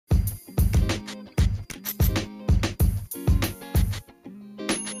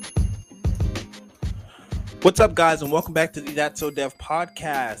What's up, guys, and welcome back to the That's So Dev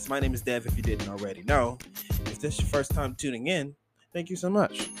podcast. My name is Dev, if you didn't already know. If this is your first time tuning in, thank you so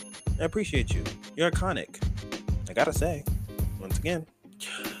much. I appreciate you. You're iconic. I gotta say, once again.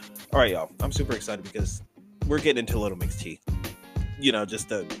 All right, y'all. I'm super excited because we're getting into Little Mix tea. You know,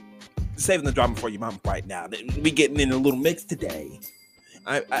 just saving the drama for your mom right now. We getting in a Little Mix today.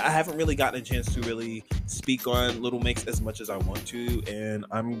 I haven't really gotten a chance to really speak on Little Mix as much as I want to, and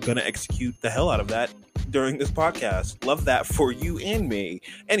I'm gonna execute the hell out of that during this podcast. Love that for you and me.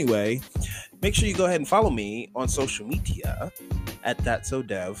 Anyway, make sure you go ahead and follow me on social media at That's So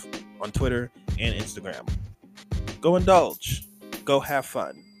Dev on Twitter and Instagram. Go indulge. Go have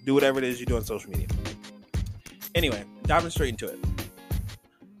fun. Do whatever it is you do on social media. Anyway, diving straight into it.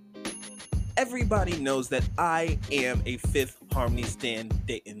 Everybody knows that I am a Fifth Harmony stan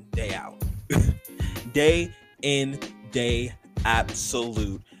day in, day out. Day in, day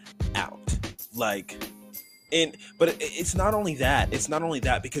absolute out. But it's not only that. It's not only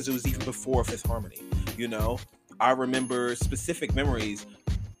that because it was even before Fifth Harmony. You know, I remember specific memories.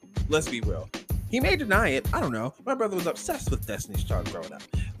 Let's be real. He may deny it. I don't know. My brother was obsessed with Destiny's Child growing up.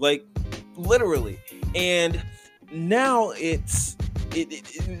 Literally. And now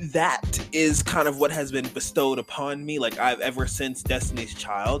that is kind of what has been bestowed upon me. Ever since Destiny's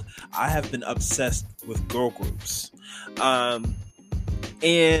Child, I have been obsessed with girl groups.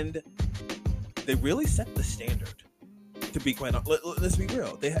 And they really set the standard, to be quite honest. Let's be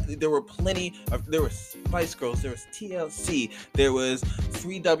real. There were Spice Girls, there was TLC, there was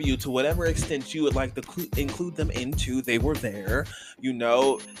 3W, to whatever extent you would like to include them into, they were there, you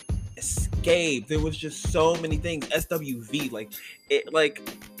know. Escape, there was just so many things. SWV,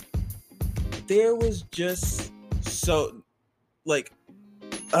 there was just so, I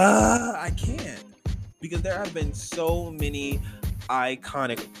can't, because there have been so many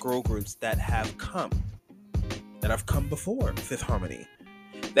iconic girl groups that have come before Fifth Harmony,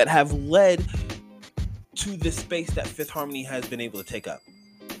 that have led to the space that Fifth Harmony has been able to take up.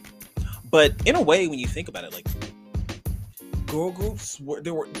 But in a way, when you think about it, girl groups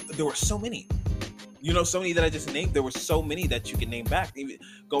there were so many, so many that I just named. There were so many that you can name back, even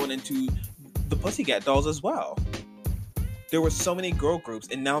going into the Pussycat Dolls as well. There were so many girl groups,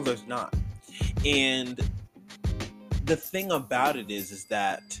 and now there's not. And the thing about it is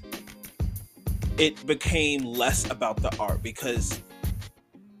that it became less about the art, because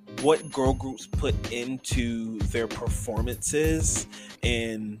what girl groups put into their performances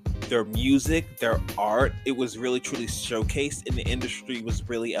and their music, their art, it was really truly showcased, and the industry was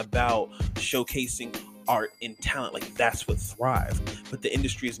really about showcasing art and talent. That's what thrived. But the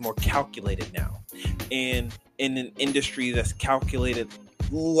industry is more calculated now, and in an industry that's calculated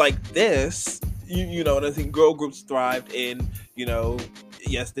like this, you know, and I think girl groups thrived in,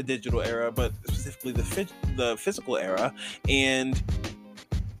 yes, the digital era, but specifically the physical era, and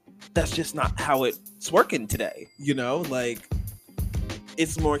that's just not how it's working today.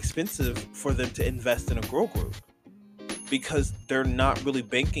 It's more expensive for them to invest in a girl group because they're not really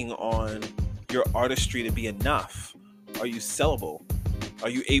banking on your artistry to be enough. Are you sellable? Are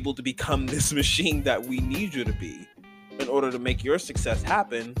you able to become this machine that we need you to be in order to make your success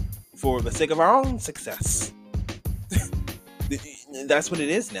happen for the sake of our own success? That's what it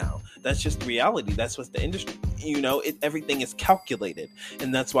is now. That's just reality. That's what the industry, everything is calculated.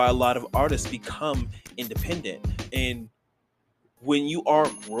 And that's why a lot of artists become independent. And when you are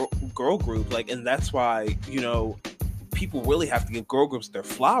a girl group, and that's why, people really have to give girl groups their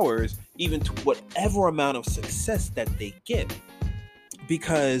flowers, even to whatever amount of success that they get.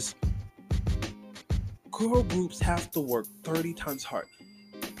 Because girl groups have to work 30 times hard.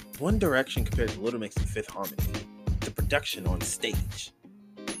 One Direction compared to Little Mix and Fifth Harmony, the production on stage,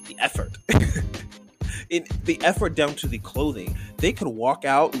 the effort, the effort down to the clothing. They could walk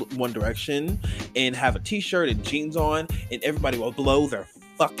out One Direction and have a t-shirt and jeans on, and everybody will blow their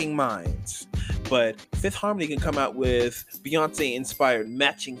fucking minds. But Fifth Harmony can come out with Beyonce-inspired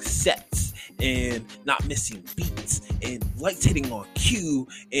matching sets and not missing beats and lights hitting on cue,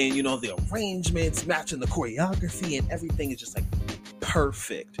 and the arrangements matching the choreography, and everything is just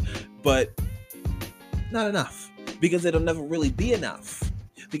perfect. But not enough, because it'll never really be enough,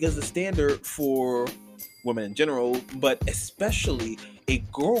 because the standard for women in general, but especially a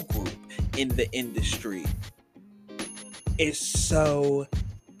girl group in the industry, is so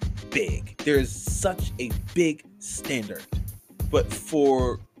big. There's such a big standard. But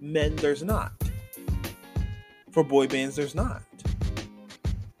for men, there's not. For boy bands, there's not.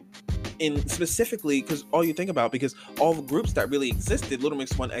 And specifically, because all you think about, because all the groups that really existed, Little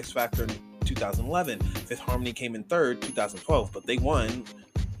Mix won X Factor in 2011. Fifth Harmony came in third, 2012, but they won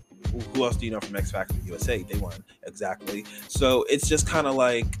who else do you know from X Factor USA? They won. Exactly. So it's just kind of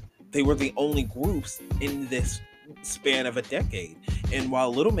like they were the only groups in this span of a decade. And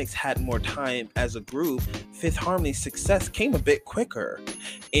while Little Mix had more time as a group, Fifth Harmony's success came a bit quicker.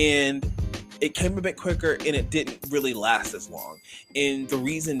 And it came a bit quicker and it didn't really last as long. And the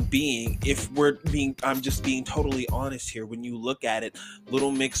reason being, I'm just being totally honest here, when you look at it,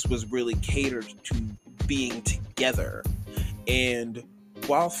 Little Mix was really catered to being together. And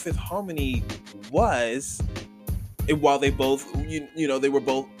while Fifth Harmony was, and while they both, they were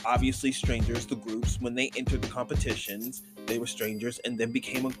both obviously strangers, the groups, when they entered the competitions, they were strangers and then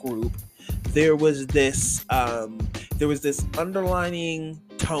became a group. There was this underlining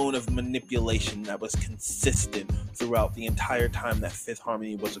tone of manipulation that was consistent throughout the entire time that Fifth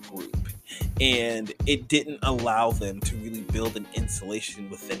Harmony was a group. And it didn't allow them to really build an insulation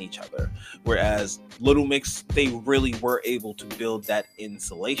within each other. Whereas Little Mix, they really were able to build that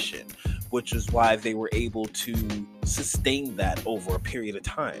insulation, which is why they were able to sustain that over a period of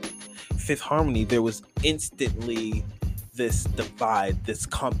time. Fifth Harmony, there was instantly this divide, this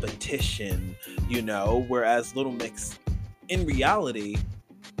competition, whereas Little Mix, in reality,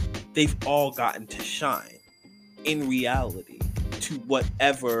 they've all gotten to shine. In reality, to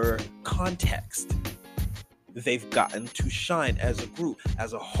whatever context, they've gotten to shine as a group,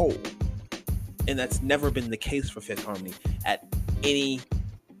 as a whole. And that's never been the case for Fifth Harmony at any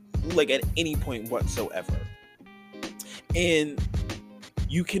point whatsoever. And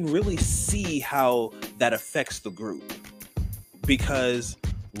you can really see how that affects the group, because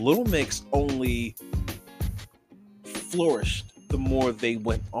Little Mix only flourished the more they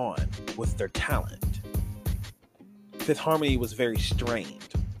went on with their talent. Fifth Harmony was very strained.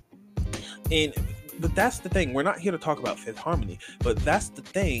 But that's the thing. We're not here to talk about Fifth Harmony, but that's the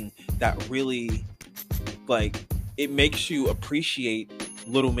thing that really, it makes you appreciate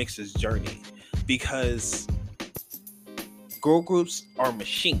Little Mix's journey, because girl groups are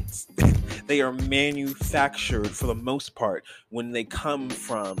machines. They are manufactured for the most part when they come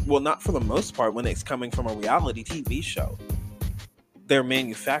from, not for the most part, when it's coming from a reality TV show. They're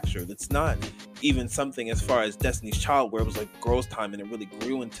manufactured. It's not even something as far as Destiny's Child, where it was like Girls' Time and it really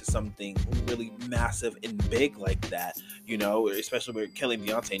grew into something really massive and big like that, especially where Kelly and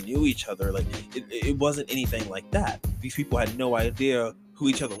Beyonce knew each other. It wasn't anything like that. These people had no idea who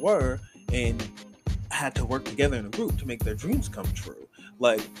each other were and had to work together in a group to make their dreams come true.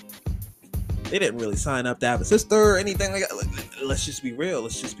 They didn't really sign up to have a sister or anything like that. Let's just be real.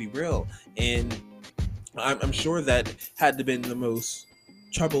 And I'm sure that had to have been the most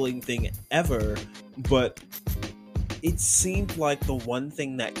troubling thing ever, but it seemed like the one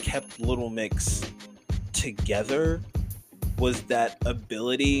thing that kept Little Mix together was that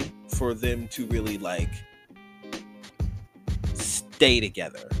ability for them to really stay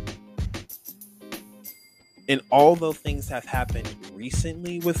together. And although things have happened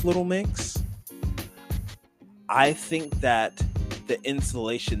recently with Little Mix, I think that the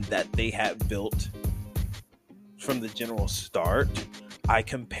insulation that they had built from the general start, I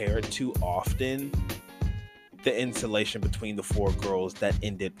compare it to often the insulation between the four girls that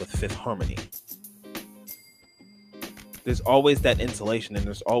ended with Fifth Harmony. There's always that insulation, and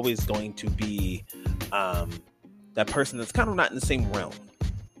there's always going to be that person that's kind of not in the same realm.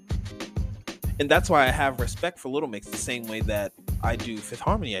 And that's why I have respect for Little Mix the same way that I do Fifth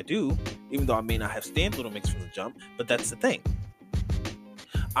Harmony. I do, even though I may not have stanned Little Mix from the jump, but that's the thing.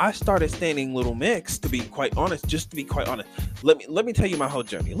 I started standing Little Mix, to be quite honest. Let me tell you my whole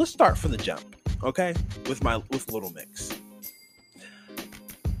journey. Let's start from the jump, okay? With Little Mix.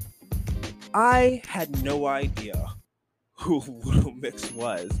 I had no idea who Little Mix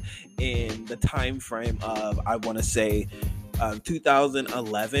was in the time frame of, I want to say,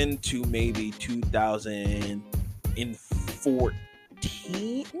 2011 to maybe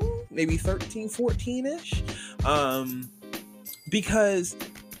 2014, maybe 13, 14-ish. Because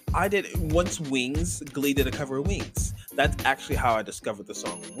I did, once Glee did a cover of Wings. That's actually how I discovered the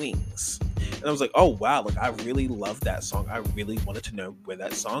song Wings. And I was like, oh wow, I really love that song. I really wanted to know where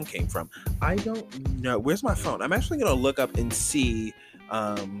that song came from. I don't know. Where's my phone? I'm actually going to look up and see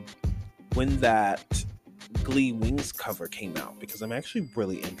when that Glee Wings cover came out, because I'm actually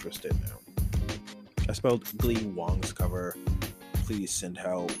really interested now. I spelled Glee Wong's cover. Please send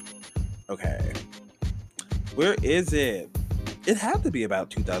help. Okay. Where is it? It had to be about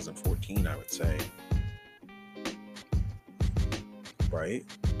 2014, I would say. Right?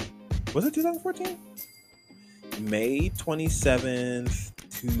 Was it 2014? May 27th,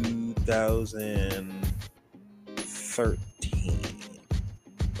 2013.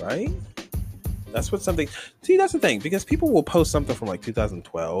 Right? That's what something. See, that's the thing, because people will post something from like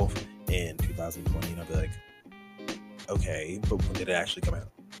 2012 and 2020, and I'll be like, okay, but when did it actually come out?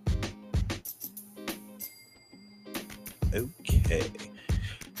 Okay.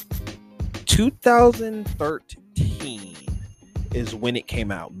 2013 is when it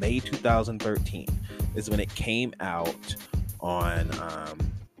came out. May 2013 is when it came out on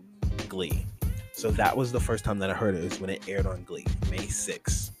Glee. So that was the first time that I heard it, is when it aired on Glee, May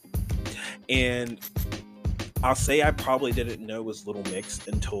 6th. And I'll say I probably didn't know it was Little Mix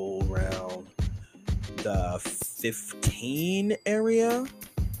until around the 15 area.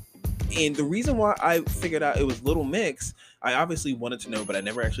 And the reason why I figured out it was Little Mix, I obviously wanted to know, but I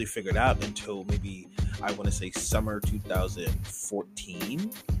never actually figured out until maybe, I want to say summer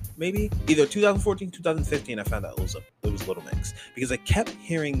 2014, maybe either 2014, 2015. I found out it was Little Mix, because I kept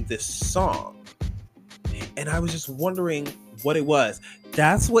hearing this song and I was just wondering what it was.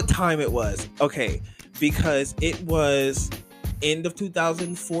 That's what time it was. Okay, because it was end of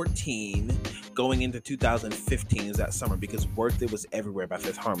 2014 going into 2015 is that summer, because Worth It was everywhere by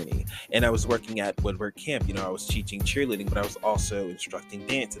Fifth Harmony, and I was working at Woodward Camp. I was teaching cheerleading, but I was also instructing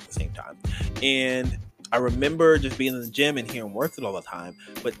dance at the same time. And I remember just being in the gym and hearing Worth It all the time.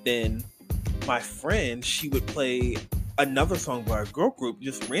 But then my friend, she would play another song by a girl group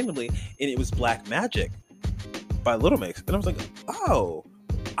just randomly, and it was Black Magic by Little Mix. And I was like, oh,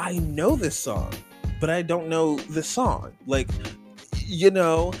 I know this song, but I don't know this song.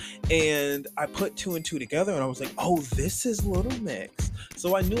 And I put two and two together, and I was like, oh, this is Little Mix.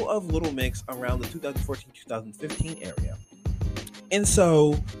 So I knew of Little Mix around the 2014-2015 area. And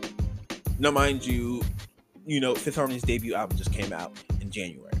so, now mind you, Fifth Harmony's debut album just came out in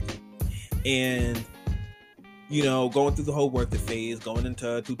January. And, going through the whole Worth It phase, going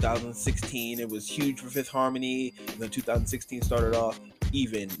into 2016, it was huge for Fifth Harmony. And then 2016 started off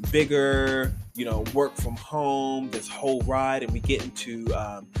even bigger, work from home, this whole ride, and we get into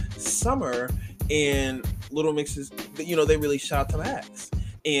summer, and Little Mixes, they really shout out to Max,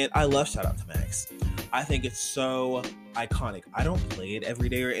 and I love Shout Out to Max. I think it's so iconic. I don't play it every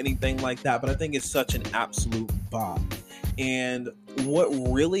day or anything like that, but I think it's such an absolute bop. And what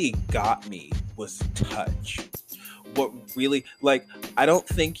really got me was Touch. What really, I don't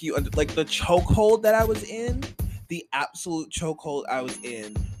think you, the chokehold that I was in, the absolute chokehold I was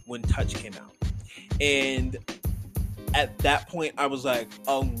in when Touch came out. And at that point, I was like,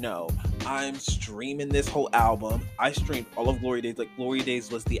 oh no, I'm streaming this whole album. I streamed all of Glory Days. Glory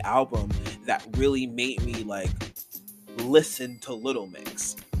Days was the album that really made me listen to Little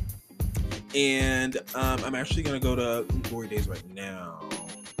Mix. And I'm actually going to go to Glory Days right now.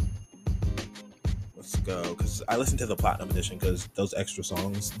 Let's go, because I listened to the Platinum Edition, because those extra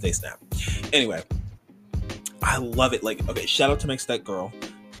songs, they snap. Anyway, I love it. Okay, shout out to Mix That Girl.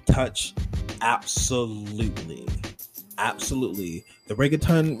 Touch, absolutely. The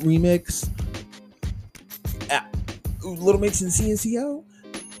reggaeton remix, Little Mix and CNCO,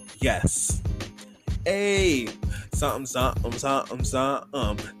 yes. Hey, something,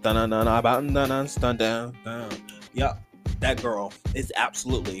 yep, that girl is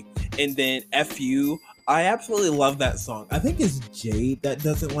absolutely. And then FU, I absolutely love that song. I think it's Jade that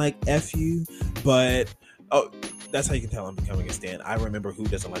doesn't like FU, but that's how you can tell I'm becoming a stan. I remember who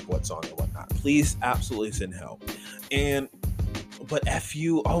doesn't like what song and whatnot. Please absolutely send help. But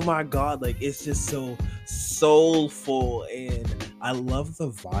FU, oh my God, it's just so soulful, and I love the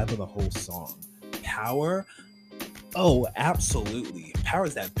vibe of the whole song. Power, oh, absolutely.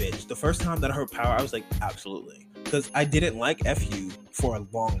 Power's that bitch. The first time that I heard Power, I was like, absolutely. Because I didn't like FU for a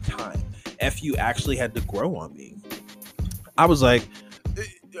long time. FU actually had to grow on me. I was like,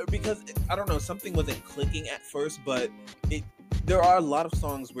 because I don't know, something wasn't clicking at first, but there are a lot of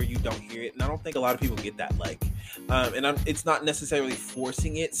songs where you don't hear it, and I don't think a lot of people get that. It's not necessarily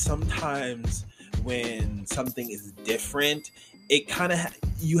forcing it. Sometimes when something is different, it kind of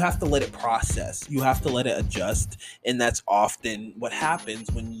you have to let it process. You have to let it adjust, and that's often what happens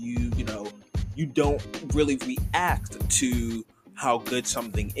when you don't really react to how good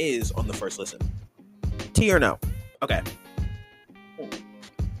something is on the first listen. T or no? Okay.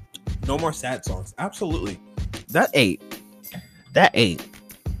 No more sad songs. Absolutely. That ate. There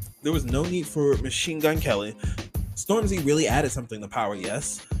was no need for Machine Gun Kelly. Stormzy really added something to Power,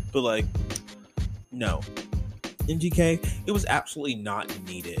 yes. But no. MGK, it was absolutely not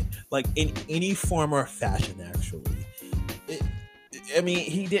needed. In any form or fashion, actually.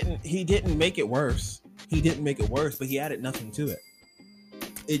 He didn't make it worse. But he added nothing to it.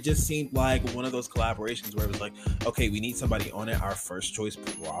 It just seemed like one of those collaborations where it was okay, we need somebody on it. Our first choice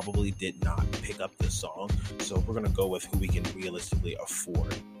probably did not pick up this song, so we're gonna go with who we can realistically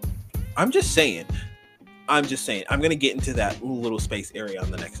afford. I'm just saying. I'm just saying. I'm gonna get into that little space area on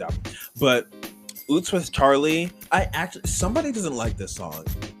the next album. But Oots with Charlie, I actually somebody doesn't like this song.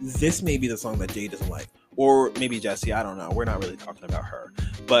 This may be the song that Jay doesn't like. Or maybe Jessie, I don't know. We're not really talking about her.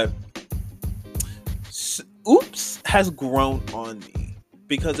 But Oops has grown on me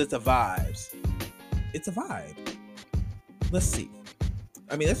because it's a vibes. It's a vibe. Let's see.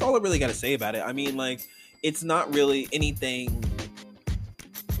 I mean, that's all I really got to say about it. I mean, like, it's not really anything.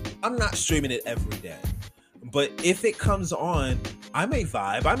 I'm not streaming it every day. But if it comes on, I may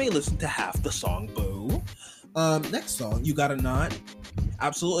vibe. I may listen to half the song, boo. Next song, You Gotta Not.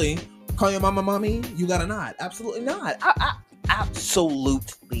 Absolutely. Call Your Mama Mommy. You Gotta Not. Absolutely not.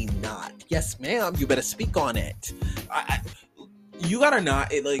 Absolutely not. Yes, ma'am. You better speak on it. You Gotta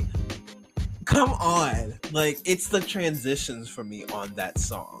Not. It, like, come on. Like, it's the transitions for me on that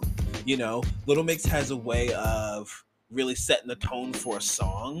song. You know, Little Mix has a way of really setting the tone for a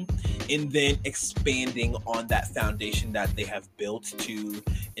song and then expanding on that foundation that they have built to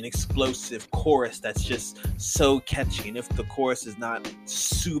an explosive chorus that's just so catchy. And if the chorus is not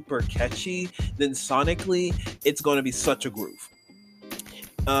super catchy, then sonically it's going to be such a groove.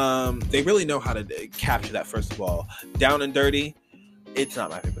 They really know how to capture that. First of all, Down and Dirty, it's not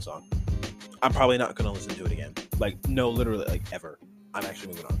my favorite song. I'm probably not going to listen to it again. Like, no, literally, like, ever. I'm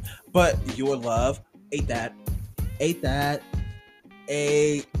actually moving on. But Your Love, ate that,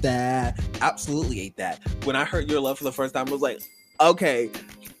 absolutely ate that. When I heard Your Love for the first time, I was like, okay,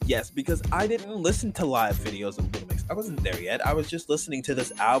 yes, because I didn't listen to live videos of Little Mix. I wasn't there yet. I was just listening to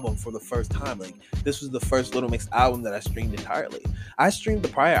this album for the first time. Like, this was the first Little Mix album that I streamed entirely. I streamed the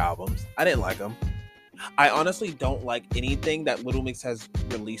prior albums. I didn't like them. I honestly don't like anything that Little Mix has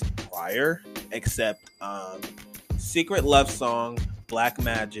released prior, except Secret Love Song, Black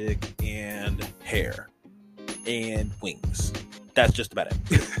Magic, and Hair. And Wings. That's just about it.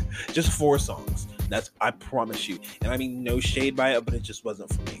 Just 4 songs. That's, I promise you. And I mean, no shade by it, but it just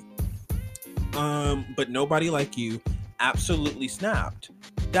wasn't for me. But Nobody Like You absolutely snapped.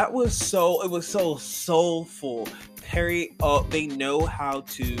 It was so soulful. Perry, they know how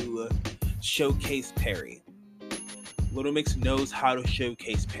to showcase Perry. Little Mix knows how to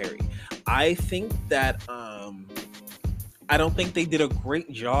showcase Perry. I think that I don't think they did a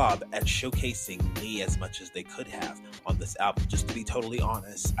great job at showcasing Lee as much as they could have on this album. Just to be totally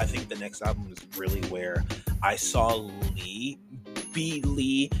honest, I think the next album is really where I saw Lee be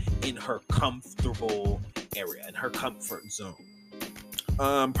Lee in her comfortable area, in her comfort zone.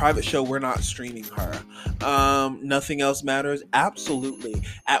 Private Show, we're not streaming her. Nothing Else Matters, absolutely.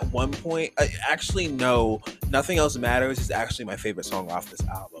 At one point, actually no, Nothing Else Matters is actually my favorite song off this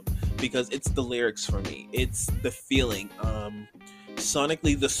album because it's the lyrics for me. It's the feeling.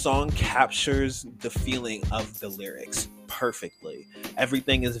 Sonically, the song captures the feeling of the lyrics perfectly.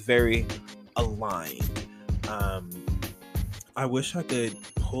 Everything is very aligned. I wish I could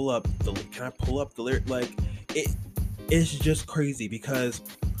pull up the. Can I pull up the lyric? Like it's just crazy because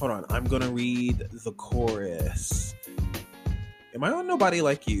hold on, I'm gonna read the chorus. Am I on Nobody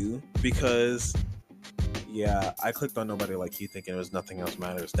Like You? Because yeah, I clicked on Nobody Like You thinking it was Nothing Else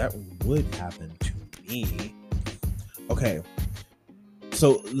Matters. That would happen to me. Okay.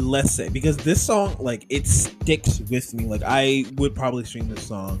 So let's say, because this song, like, it sticks with me. Like, I would probably stream this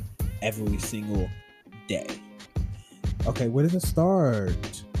song every single day. Okay, where does it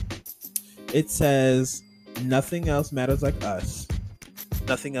start? It says, Nothing else matters like us.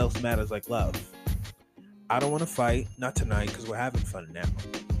 Nothing else matters like love. I don't want to fight, not tonight, because we're having fun now.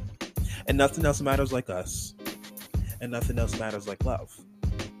 And nothing else matters like us. And nothing else matters like love.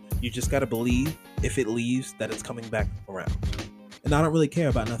 You just gotta believe if it leaves that it's coming back around. And I don't really care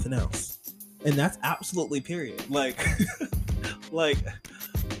about nothing else. And that's absolutely period. Like,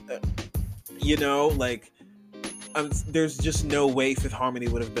 you know, like, there's just no way Fifth Harmony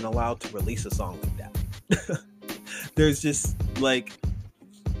would have been allowed to release a song like that. There's just, like,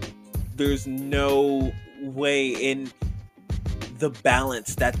 there's no way in the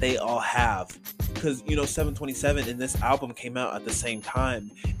balance that they all have. Because, you know, 727 and this album came out at the same time.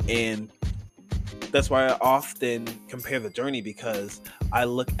 And that's why I often compare The Journey, because I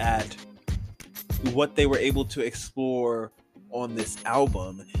look at what they were able to explore on this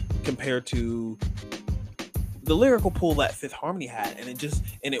album compared to the lyrical pool that Fifth Harmony had, and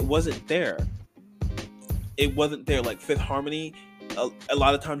it wasn't there. It wasn't there. Like, Fifth Harmony, a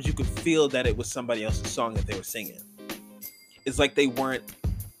lot of times you could feel that it was somebody else's song that they were singing. It's like they weren't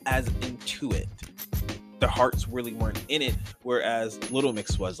as into it. Their hearts really weren't in it, whereas Little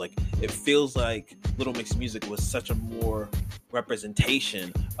Mix was. Like, it feels like Little Mix music was such a more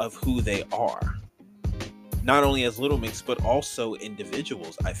representation of who they are. not only as Little Mix, but also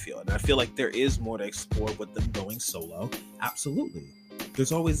individuals, I feel. And I feel like there is more to explore with them going solo. Absolutely.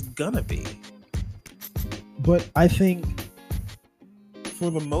 There's always gonna be. But I think for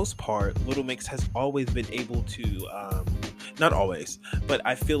the most part, Little Mix has always been able to, not always, but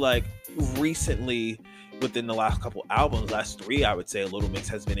I feel like recently, within the last couple albums, last three, I would say, Little Mix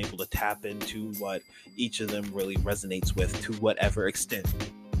has been able to tap into what each of them really resonates with to whatever extent.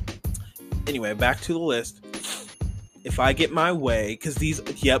 Anyway, back to the list. If I Get My Way, because these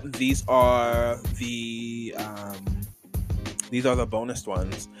are the bonus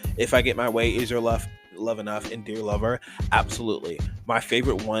ones. If I Get My Way, Is Your Love Enough, and Dear Lover, absolutely. My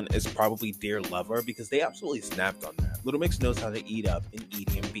favorite one is probably Dear Lover, because they absolutely snapped on that. Little Mix knows how to eat up an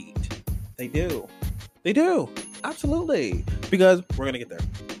EDM beat. They do, absolutely. Because we're gonna get there.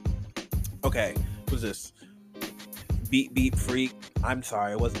 Okay, what's this? Beat Freak. I'm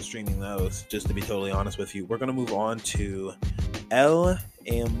sorry, I wasn't streaming those, just to be totally honest with you. We're gonna move on to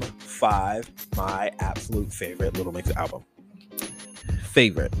LM5, my absolute favorite Little Mix album.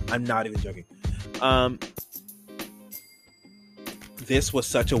 Favorite. I'm not even joking. This was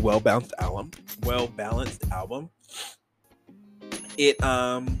such a well-balanced album. It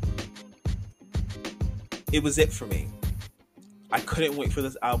was it for me. I couldn't wait for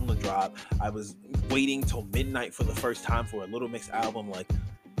this album to drop. I was waiting till midnight for the first time for a Little Mix album. Like,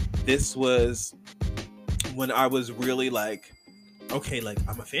 this was when I was really like, okay, like,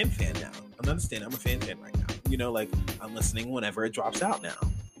 I'm a fan now. I'm understanding I'm a fan right now. You know, like, I'm listening whenever it drops out now.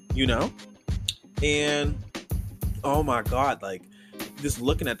 You know? And oh my God, like, just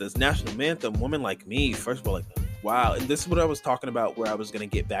looking at this national anthem, Woman Like Me, first of all, like, wow. And this is what I was talking about, where I was going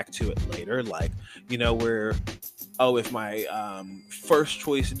to get back to it later. Like, you know, where, oh, if my first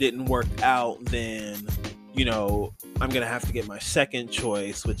choice didn't work out, then, you know, I'm going to have to get my second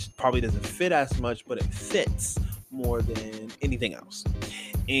choice, which probably doesn't fit as much, but it fits more than anything else.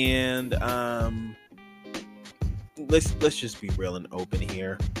 And let's just be real and open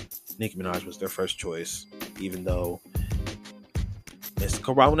here. Nicki Minaj was their first choice, even though Miss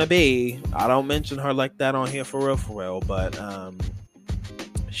Corona B, I don't mention her like that on here for real, but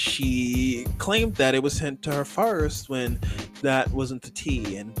she claimed that it was sent to her first when that wasn't the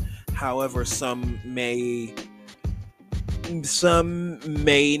tea. And however, some may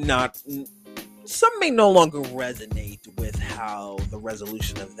no longer resonate with how the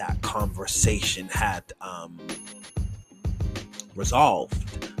resolution of that conversation had resolved.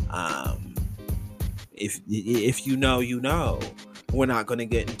 If you know, you know. We're not going to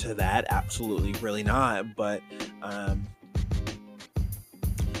get into that. Absolutely, really not. But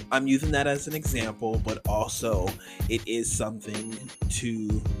I'm using that as an example, but also it is something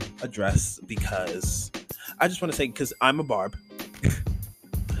to address, because I just want to say, because I'm a barb.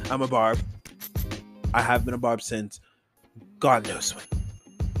 I'm a barb. I have been a barb since God knows when.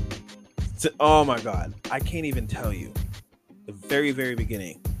 So, oh my God. I can't even tell you. The very, very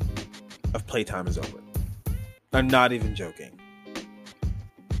beginning of Playtime Is Over. I'm not even joking.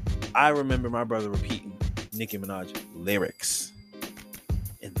 I remember my brother repeating Nicki Minaj lyrics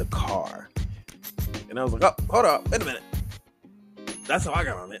in the car. And I was like, oh, hold up, wait a minute. That's how I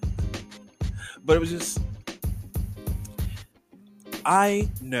got on it. But it was just, I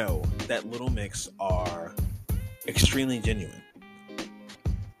know that Little Mix are extremely genuine.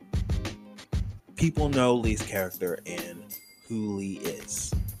 People know Lee's character and who Lee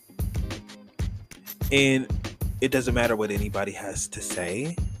is. And it doesn't matter what anybody has to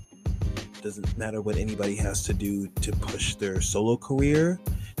say. Doesn't matter what anybody has to do to push their solo career.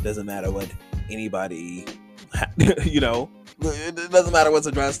 Doesn't matter what anybody, you know, it doesn't matter what's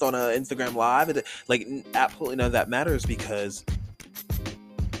addressed on an Instagram Live. Like, absolutely none of that matters, because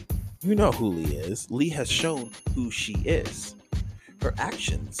you know who Lee is. Lee has shown who she is. Her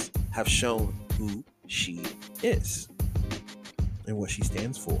actions have shown who she is and what she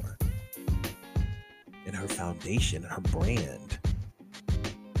stands for, and her foundation, her brand.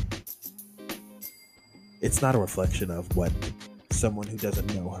 It's not a reflection of what someone who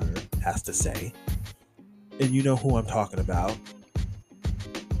doesn't know her has to say. And you know who I'm talking about.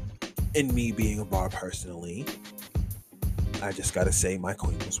 And me being a bar personally, I just gotta say my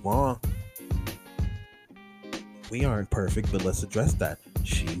queen was wrong. We aren't perfect, but let's address that.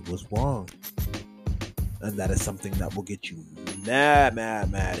 She was wrong. And that is something that will get you mad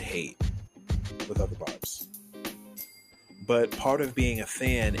hate with other barbs. But part of being a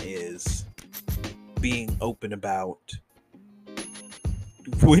fan is being open about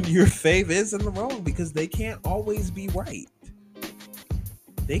when your fave is in the wrong, because they can't always be right.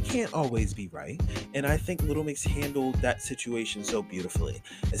 And I think Little Mix handled that situation so beautifully,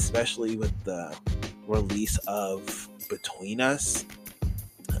 especially with the release of Between Us.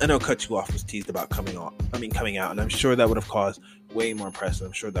 I know Cut You Off was teased about coming out, and I'm sure that would have caused way more press.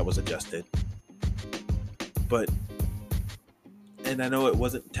 I'm sure that was adjusted. And I know it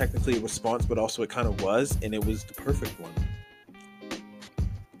wasn't technically a response, but also it kind of was, and it was the perfect one.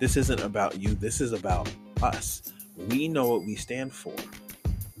 This isn't about you. This is about us. We know what we stand for.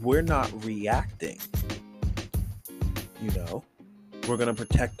 We're not reacting. We're going to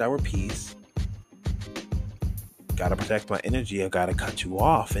protect our peace. Got to protect my energy. I got to cut you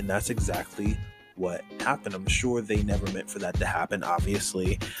off. And that's exactly what happened. I'm sure they never meant for that to happen.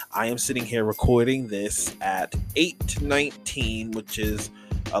 Obviously, I am sitting here recording this at 8:19, which is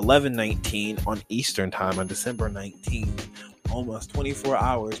 11:19 on Eastern time on December 19th, almost 24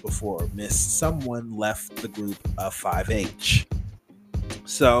 hours before Miss Someone left the group of 5H.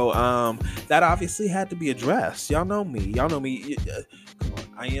 So that obviously had to be addressed. Y'all know me. Come on,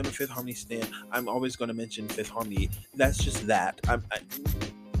 I am a Fifth Harmony stan. I'm always going to mention Fifth Harmony. That's just that.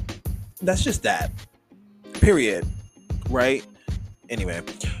 That's just that. Period. Right? Anyway.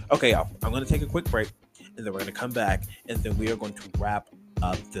 Okay, y'all. I'm going to take a quick break, and then we're going to come back, and then we are going to wrap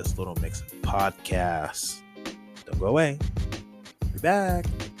up this Little Mix podcast. Don't go away. Be back.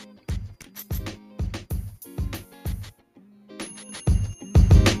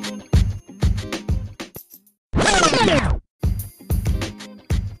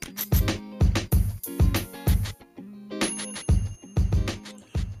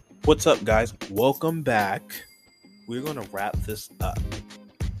 What's up, guys? Welcome back. We're going to wrap this up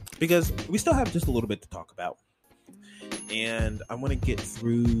because we still have just a little bit to talk about. And I want to get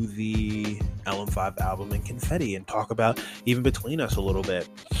through the LM5 album and Confetti and talk about even Between Us a little bit.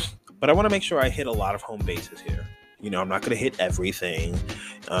 But I want to make sure I hit a lot of home bases here. I'm not going to hit everything.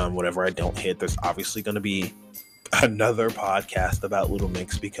 Whatever I don't hit, there's obviously going to be another podcast about Little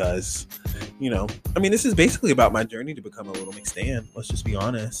Mix because, this is basically about my journey to become a Little Mix stan. Let's just be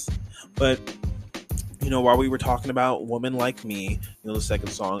honest. But, while we were talking about Woman Like Me, the second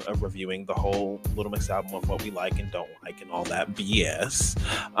song of reviewing the whole Little Mix album of what we like and don't like and all that BS,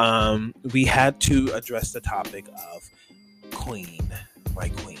 we had to address the topic of Queen, my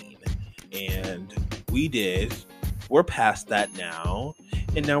queen. And we did. We're past that now.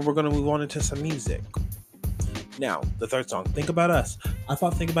 And now we're going to move on into some music. Now, the third song, Think About Us. I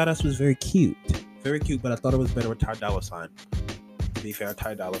thought Think About Us was very cute. Very cute, but I thought it was better with Ty Dolla $ign. To be fair,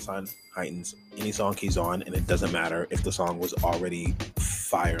 Ty Dolla $ign heightens any song he's on, and it doesn't matter if the song was already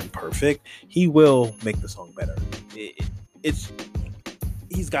fire and perfect. He will make the song better.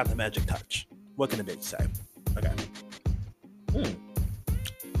 He's got the magic touch. What can a bitch say? Okay.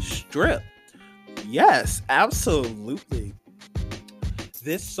 Strip. Yes, absolutely.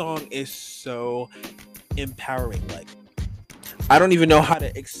 This song is so empowering. Like, I don't even know how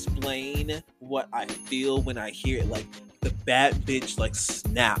to explain what I feel when I hear it. Like, the bad bitch like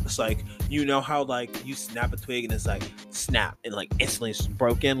snaps. Like, how like you snap a twig and it's like snap and like instantly it's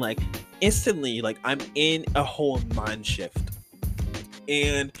broken. Like instantly, like I'm in a whole mind shift.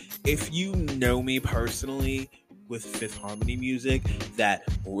 And if you know me personally with Fifth Harmony music, that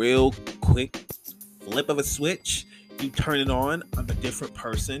real quick flip of a switch, you turn it on, I'm a different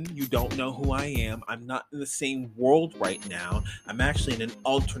person. You don't know who I am. I'm not in the same world right now. I'm actually in an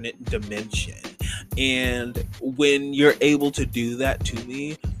alternate dimension. And when you're able to do that to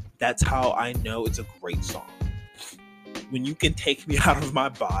me, that's how I know it's a great song. When you can take me out of my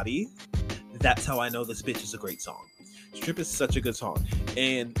body, that's how I know this bitch is a great song. Strip is such a good song.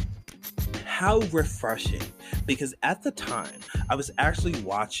 And how refreshing. Because at the time, I was actually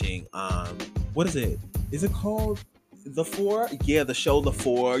watching, what is it? Is it called The Four? Yeah, the show The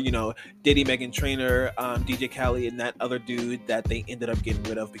Four, Diddy, Meghan Trainor, DJ Khaled, and that other dude that they ended up getting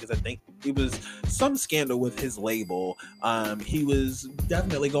rid of because I think it was some scandal with his label. He was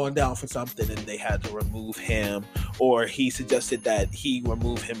definitely going down for something and they had to remove him, or he suggested that he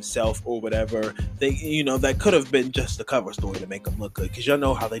remove himself or whatever. They, that could have been just a cover story to make him look good because y'all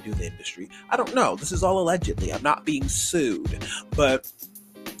know how they do the industry. I don't know. This is all allegedly. I'm not being sued. But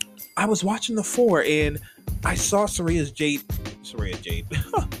I was watching The Four and I saw Soraya Jade.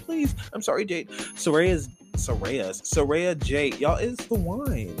 Please. I'm sorry, Jade. Soraya J. Y'all, it's the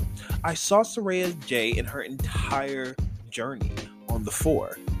wine. I saw Soraya J in her entire journey on The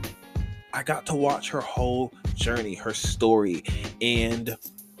Four. I got to watch her whole journey, her story. And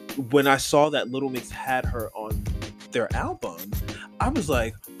when I saw that Little Mix had her on their album, I was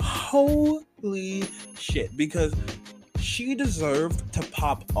like, holy shit. Because she deserved to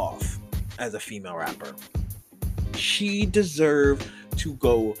pop off as a female rapper. She deserved to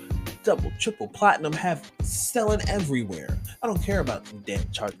go double, triple platinum, have selling everywhere. I don't care about the damn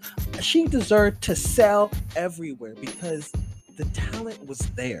charts. She deserved to sell everywhere because the talent was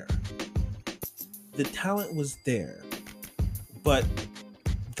there. The talent was there, but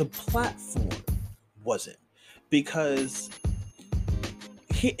the platform wasn't. Because,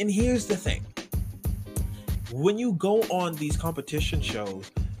 and here's the thing. When you go on these competition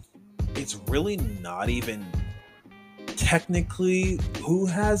shows, it's really not even technically who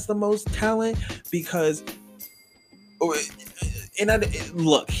has the most talent, because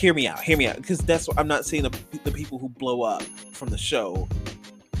look, hear me out, because that's what I'm not saying the people who blow up from the show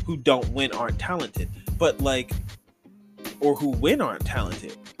who don't win aren't talented, but like, or who win aren't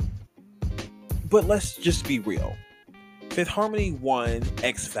talented. But let's just be real. Fifth Harmony won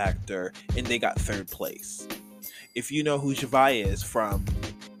X Factor and they got third place. If you know who Javai is from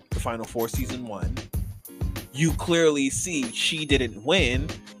the Final Four Season 1, you clearly see she didn't win,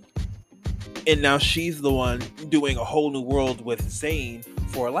 and now she's the one doing A Whole New World with Zayn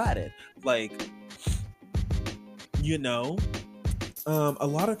for Aladdin. Like, you know, a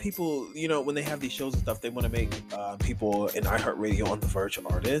lot of people, you know, when they have these shows and stuff, they want to make people in iHeartRadio on the verge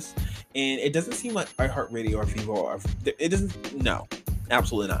artists, and it doesn't seem like iHeartRadio or Vivo or it doesn't. No,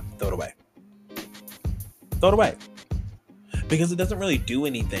 absolutely not. Throw it away. Throw it away, because it doesn't really do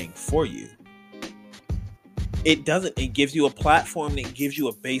anything for you. It doesn't. It gives you a platform. It gives you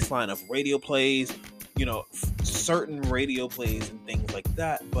a baseline of radio plays, you know, certain radio plays and things like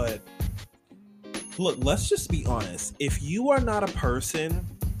that. But look, let's just be honest. If you are not a person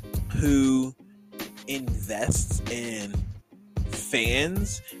who invests in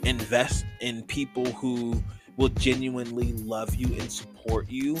fans, invests in people who will genuinely love you and support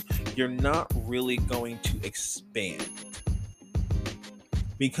you, you're not really going to expand.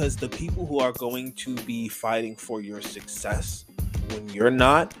 Because the people who are going to be fighting for your success when you're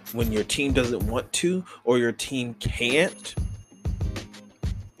not, when your team doesn't want to, or your team can't,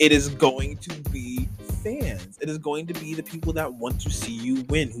 it is going to be fans. It is going to be the people that want to see you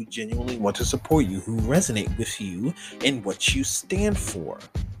win, who genuinely want to support you, who resonate with you and what you stand for.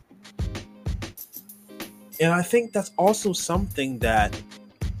 And I think that's also something that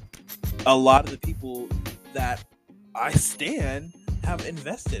a lot of the people that I stan have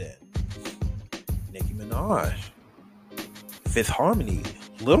invested in. Nicki Minaj, Fifth Harmony,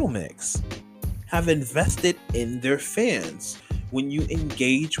 Little Mix have invested in their fans. When you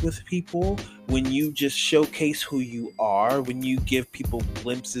engage with people, when you just showcase who you are, when you give people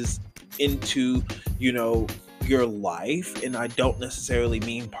glimpses into, you know, your life, and I don't necessarily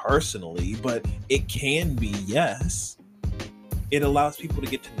mean personally, but it can be, yes. It allows people to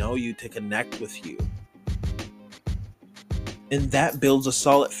get to know you, to connect with you. And that builds a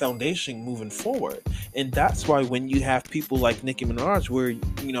solid foundation moving forward. And that's why when you have people like Nicki Minaj, where,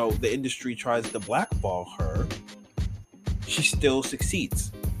 you know, the industry tries to blackball her, she still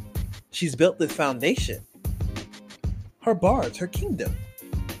succeeds. She's built the foundation. Her bars, her kingdom.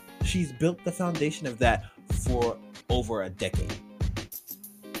 She's built the foundation of that for over a decade.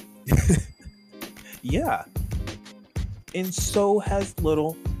 Yeah. And so has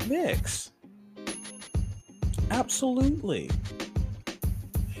Little Mix. Absolutely.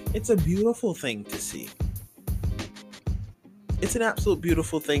 It's a beautiful thing to see. It's an absolute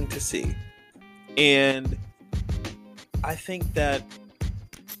beautiful thing to see. And I think that,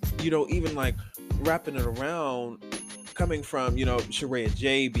 you know, even like wrapping it around, coming from, you know, Sharaya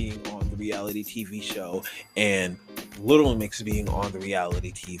J being on the reality TV show and Little Mix being on the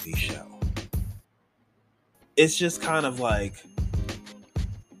reality TV show, it's just kind of like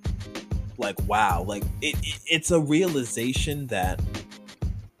wow, like it's a realization that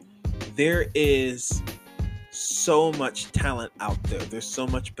there is so much talent out there. There's so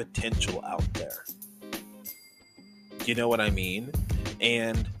much potential out there. You know what I mean?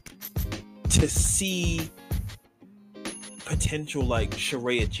 And to see potential like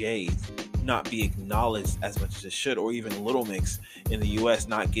Sharaya J not be acknowledged as much as it should, or even Little Mix in the US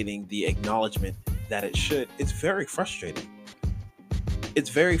not getting the acknowledgement that it should, it's very frustrating. It's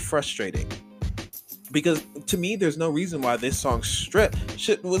very frustrating. Because to me, there's no reason why this song Strip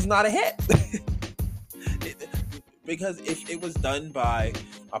was not a hit. Because if it was done by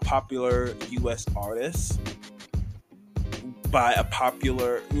a popular US artist, by a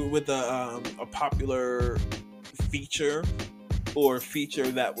popular, with a popular feature, or a feature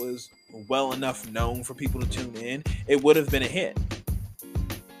that was well enough known for people to tune in, it would have been a hit.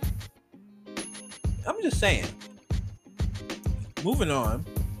 I'm just saying. Moving on.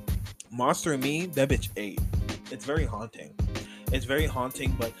 Monster and Me, that bitch ate. It's very haunting. It's very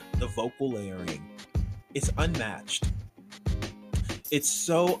haunting, but the vocal layering is unmatched. It's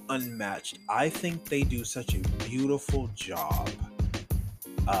so unmatched. I think they do such a beautiful job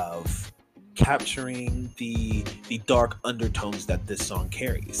of capturing the dark undertones that this song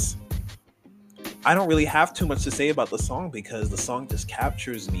carries. I don't really have too much to say about the song because the song just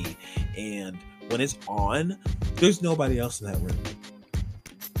captures me, and when it's on, there's nobody else in that room.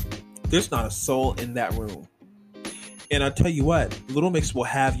 There's not a soul in that room. And I tell you what, Little Mix will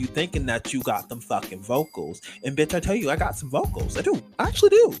have you thinking that you got them fucking vocals. And bitch, I tell you, I got some vocals. I do. I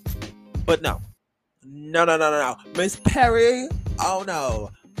actually do. But no. No. Miss Perry? Oh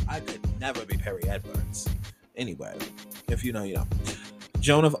no. I could never be Perry Edwards. Anyway, if you know, you know.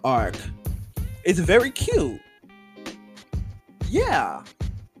 Joan of Arc. It's very cute. Yeah.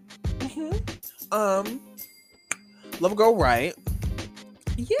 Love Go Right.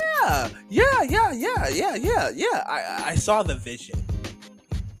 Yeah. I saw the vision.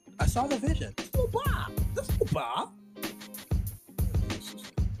 This little Bob.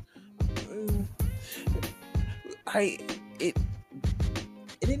 It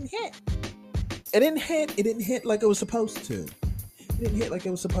didn't hit. It didn't hit like it was supposed to.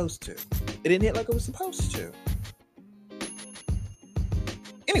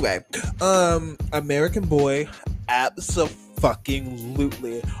 Anyway, American Boy,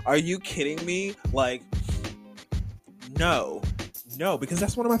 abso-fucking-lutely. Are you kidding me? Like, no, because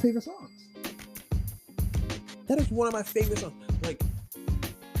that's one of my favorite songs. That is one of my favorite songs. Like,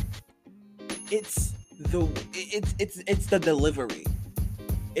 it's the delivery.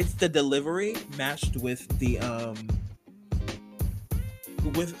 It's the delivery matched with the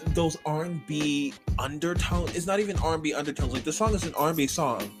with those R&B undertones. It's not even R&B undertones. Like, the song is an R&B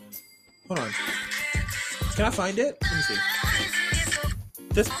song. Hold on. Can I find it? Let me see.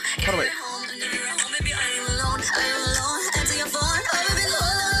 This. Hold on, wait.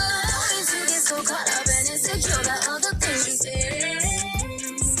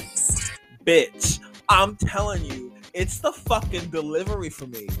 Bitch, I'm telling you, it's the fucking delivery for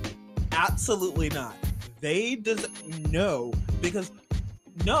me. Absolutely not. They does because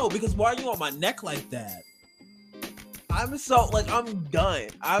why are you on my neck like that? I'm done.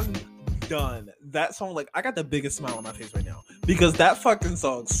 I'm done. That song, like, I got the biggest smile on my face right now because that fucking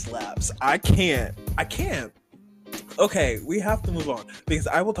song slaps. I can't. Okay, we have to move on because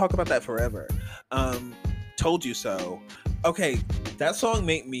I will talk about that forever. Told You So. Okay, that song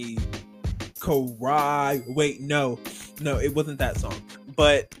made me cry. Wait, no, it wasn't that song.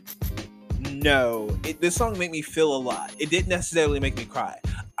 But no, this song made me feel a lot. It didn't necessarily make me cry.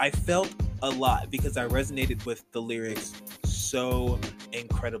 I felt a lot because I resonated with the lyrics so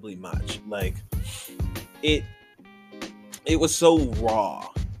incredibly much. Like, it was so raw.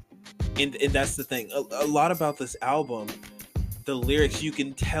 And that's the thing. A lot about this album, the lyrics, you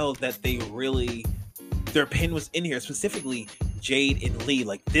can tell that their pen was in here, specifically Jade and Lee.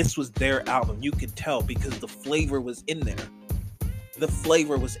 Like, this was their album. You could tell because the flavor was in there.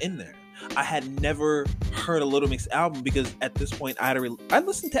 I had never heard a Little Mix album because at this point I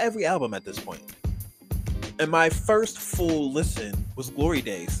listened to every album at this point. And my first full listen was Glory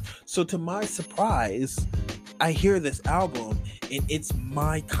Days. So to my surprise, I hear this album and it's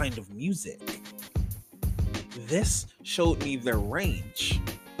my kind of music. This showed me their range.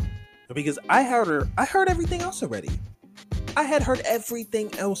 Because I heard everything else already. I had heard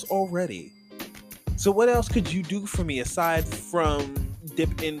everything else already. So what else could you do for me aside from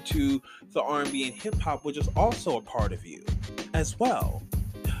dip into the R&B and hip hop, which is also a part of you as well?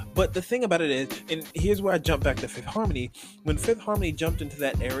 But the thing about it is, and here's where I jump back to Fifth Harmony. When Fifth Harmony jumped into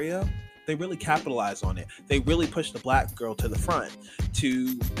that area, they really capitalized on it. They really pushed the black girl to the front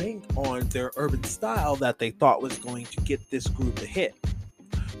to bank on their urban style that they thought was going to get this group a hit.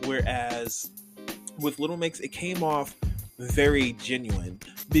 Whereas with Little Mix, it came off very genuine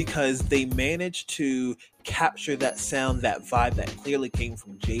because they managed to capture that sound, that vibe that clearly came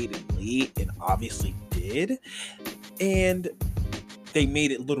from Jade and Lee, and obviously did. And they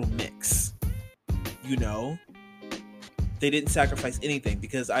made it Little Mix. You know? They didn't sacrifice anything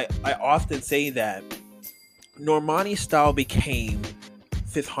because I often say that Normani style became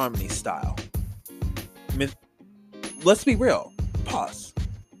Fifth Harmony style. I mean, let's be real. Pause.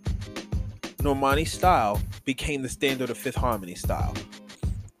 Normani style became the standard of Fifth Harmony style.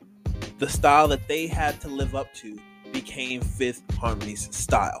 The style that they had to live up to became Fifth Harmony's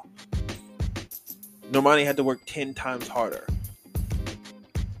style. Normani had to work 10 times harder.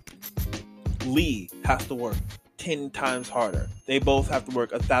 Lee has to work 10 times harder. They both have to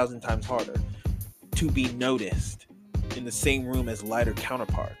work 1,000 times harder to be noticed in the same room as lighter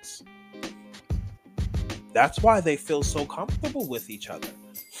counterparts. That's why they feel so comfortable with each other.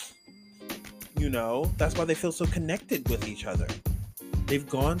 You know, that's why they feel so connected with each other. They've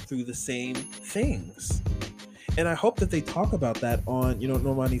gone through the same things. And I hope that they talk about that on,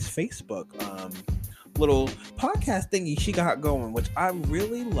 Normani's Facebook little podcast thingy she got going, which I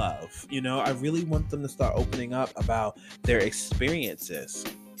really love. I really want them to start opening up about their experiences.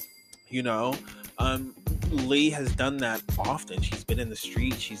 Lee has done that often. She's been in the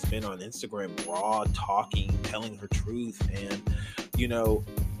street. She's been on Instagram raw, talking, telling her truth. And,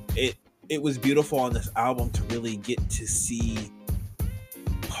 it was beautiful on this album to really get to see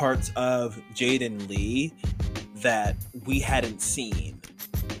parts of Jade and Lee that we hadn't seen.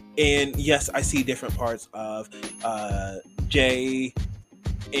 And yes, I see different parts of Jay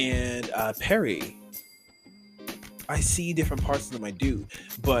and Perry. I see different parts of them, I do,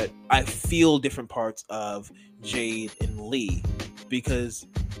 but I feel different parts of Jade and Lee because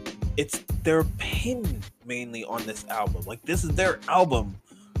it's their pin mainly on this album. Like, this is their album.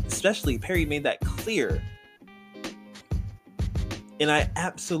 Especially Perry made that clear. And I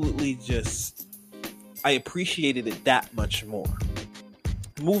absolutely I appreciated it that much more.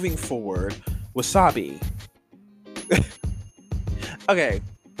 Moving forward, Wasabi. Okay,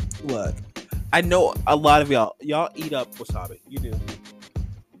 look. I know a lot of y'all eat up wasabi. You do.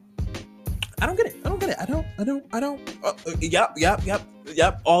 I don't get it. I don't.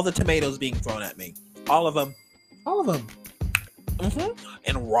 Yep. All the tomatoes being thrown at me. All of them.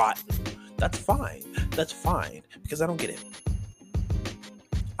 And rotten. That's fine. Because I don't get it.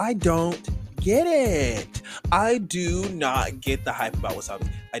 I don't get it. I do not get the hype about wasabi.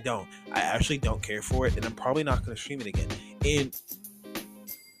 I don't. I actually don't care for it, and I'm probably not going to stream it again. And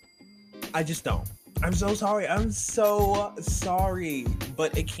I just don't. I'm so sorry.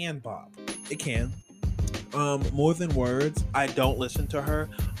 But it can bop. It can. More Than Words, I don't listen to her,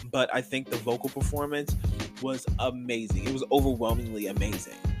 but I think the vocal performance was amazing. It was overwhelmingly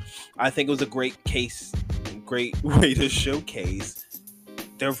amazing. I think it was a great way to showcase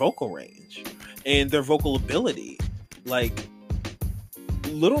their vocal range and their vocal ability. Like,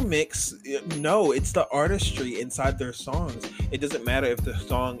 Little Mix, no, it's the artistry inside their songs. It doesn't matter if the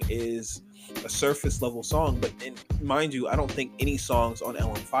song is a surface level song, but mind you, I don't think any songs on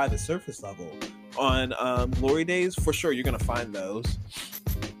LM5 is surface level. On Glory Days, for sure, you're gonna find those.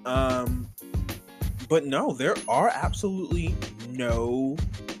 But no, there are absolutely no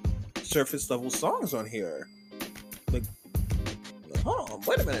surface level songs on here. Like, hold on,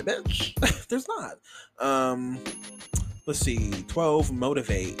 wait a minute, bitch. There's not. Let's see, 12,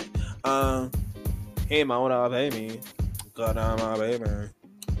 Motivate. Hey, motivate me. God, my baby.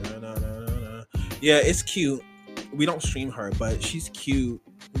 Yeah, it's cute. We don't stream her, but she's cute.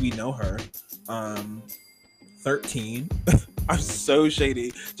 We know her. 13. I'm so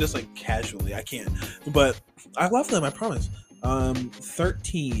shady, just like casually. I can't, but I love them. I promise.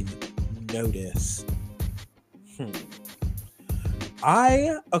 13. Notice.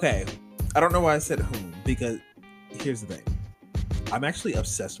 I don't know why I said whom, because here's the thing. I'm actually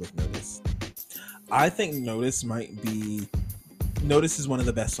obsessed with Notice. I think Notice is one of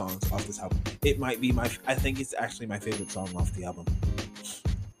the best songs off this album. It might be I think it's actually my favorite song off the album.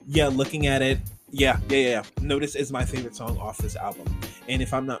 Yeah, looking at it, yeah. Notice is my favorite song off this album. And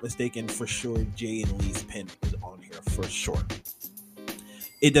if I'm not mistaken, for sure, Jay and Lee's pen is on here, for sure.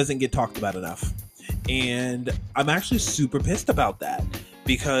 It doesn't get talked about enough. And I'm actually super pissed about that,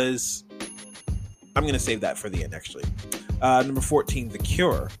 because I'm going to save that for the end, actually. Number 14, The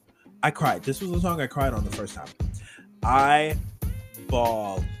Cure. I cried. This was the song I cried on the first time. I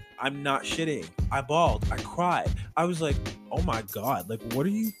bawled. I'm not shitting. I bawled. I cried. I was like, oh my God, like, what are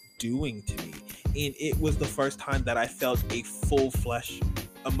you doing to me? And it was the first time that I felt a full flesh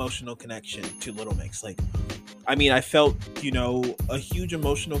emotional connection to Little Mix. Like, I mean, I felt, a huge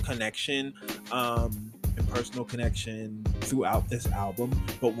emotional connection and personal connection throughout this album.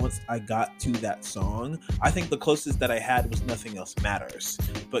 But once I got to that song, I think the closest that I had was Nothing Else Matters.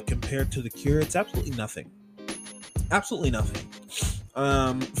 But compared to The Cure, it's absolutely nothing. Absolutely nothing.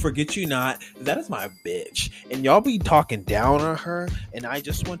 Forget You Not, that is my bitch. And y'all be talking down on her, and I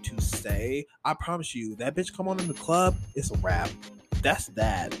just want to say, I promise you, that bitch come on in the club, it's a wrap. That's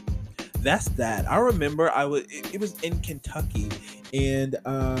that. I remember it was in Kentucky, and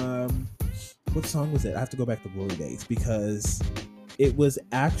what song was it? I have to go back to Glory Days, because it was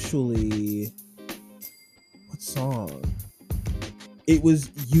actually, what song? It was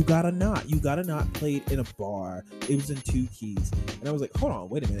You Gotta Not played in a bar. It was in 2 keys. And I was like, hold on,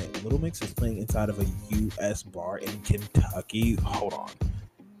 wait a minute. Little Mix is playing inside of a US bar in Kentucky. Hold on.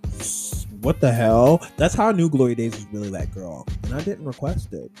 What the hell? That's how I knew Glory Days was really that girl. And I didn't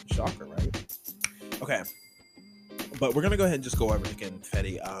request it. Shocker, right? Okay. But we're gonna go ahead and just go over to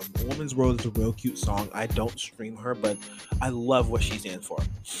Confetti. Woman's World is a real cute song. I don't stream her, but I love what she stands for.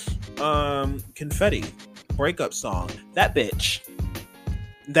 Confetti, breakup song. That bitch.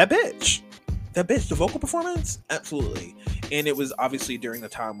 The vocal performance, absolutely. And it was obviously during the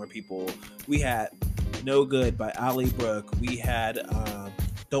time where we had No Good by Ali Brooke. We had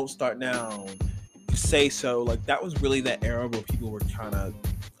Don't Start Now, Say So. Like, that was really that era where people were trying to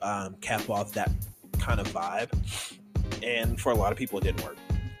cap off that kind of vibe. And for a lot of people, it didn't work.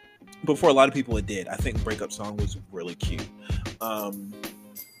 But for a lot of people, it did. I think Breakup Song was really cute.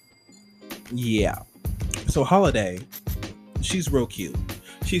 Yeah. So Holiday, she's real cute.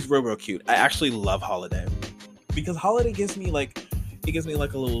 She's real cute. I actually love Holiday because Holiday gives me like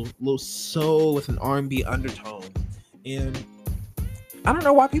a little soul with an R&B undertone, and I don't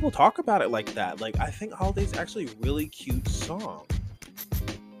know why people talk about it like that. Like, I think Holiday's actually a really cute song.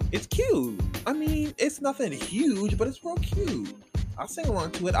 It's cute. I mean, it's nothing huge, but it's real cute. I'll sing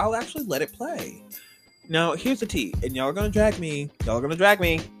along to it. I'll actually let it play. Now, here's the tea, and y'all are gonna drag me.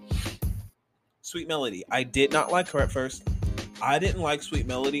 Sweet Melody. I did not like her at first. I didn't like Sweet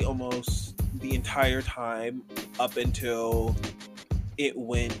Melody almost the entire time up until it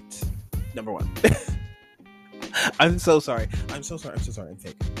went number one. I'm so sorry. I'm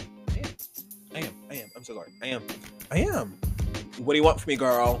fake. I am. I'm so sorry. I am. What do you want from me,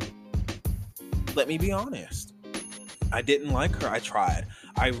 girl? Let me be honest. I didn't like her. I tried.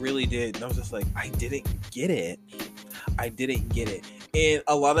 I really did. And I was just like, I didn't get it. And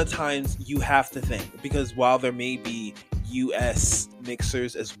a lot of times you have to think, because while there may be US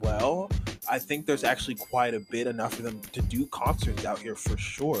mixers as well, I think there's actually quite a bit, enough of them to do concerts out here for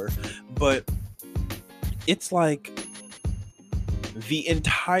sure. But it's like the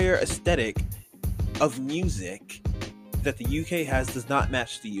entire aesthetic of music that the UK has does not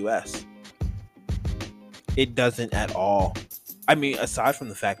match the US. It doesn't at all. I mean, aside from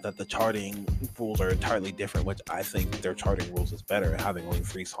the fact that the charting rules are entirely different, which I think their charting rules is better, having only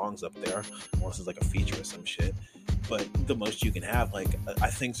 3 songs up there, unless it's like a feature or some shit. But the most you can have, like, I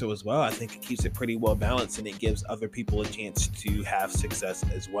think so as well. I think it keeps it pretty well balanced, and it gives other people a chance to have success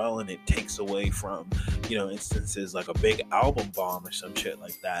as well, and it takes away from, instances like a big album bomb or some shit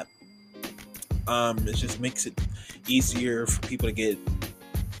like that. It just makes it easier for people to get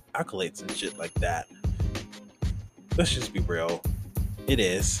accolades and shit like that. Let's just be real. It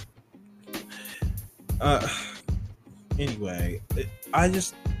is. Anyway,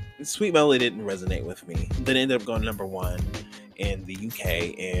 Sweet Melody didn't resonate with me. Then it ended up going number 1 in the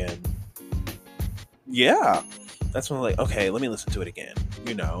UK, and yeah, that's when I'm like, okay, let me listen to it again,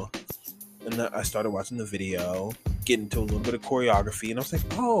 And then I started watching the video, getting into a little bit of choreography, and I was like,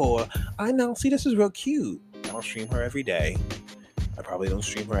 oh, I know, see, this is real cute. I don't stream her every day. I probably don't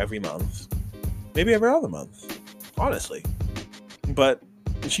stream her every month. Maybe every other month, honestly. But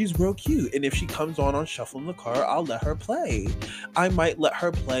she's real cute, and if she comes on Shuffle in the Car, I'll let her play. I might let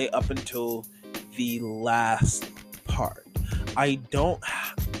her play up until the last part. I don't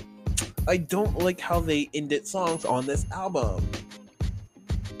like how they ended songs on this album.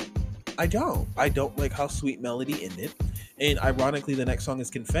 I don't like how Sweet Melody ended, and ironically the next song is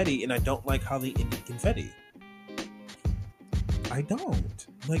Confetti, and I don't like how they ended Confetti. I don't.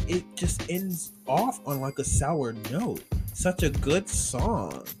 Like, it just ends off on like a sour note. Such a good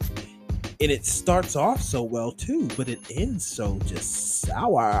song. And it starts off so well too, but it ends so just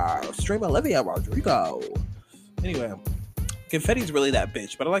sour. Stream Olivia Rodrigo. Anyway, Confetti's really that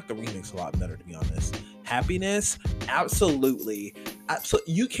bitch, but I like the remix a lot better, to be honest. Happiness? Absolutely.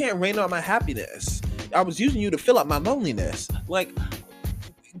 You can't rain on my happiness. I was using you to fill up my loneliness. Like,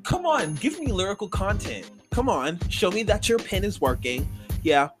 come on, give me lyrical content. Come on, show me that your pen is working.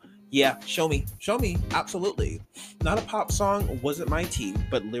 Yeah, show me, absolutely. Not a pop song, wasn't my tea,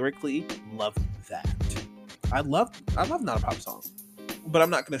 but lyrically, loved that. I love Not a Pop Song, but I'm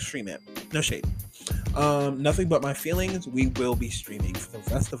not gonna stream it. No shade. Nothing But My Feelings, we will be streaming for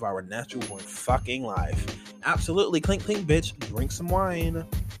the rest of our natural born fucking life. Absolutely, clink, bitch, drink some wine.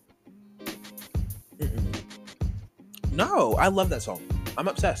 No, I love that song. I'm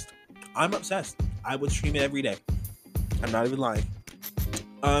obsessed. I would stream it every day. I'm not even lying.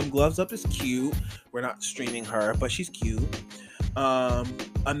 Gloves Up is cute. We're not streaming her, but she's cute. A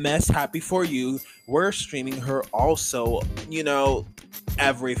Mess, Happy For You. We're streaming her also,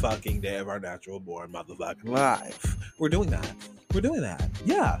 every fucking day of our natural born motherfucking life. We're doing that.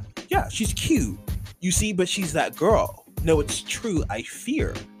 Yeah, she's cute. You see, but she's that girl. No, it's true. I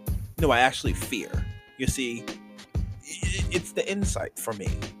actually fear. You see, it's the insight for me.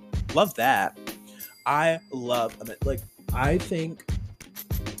 Love that. I think,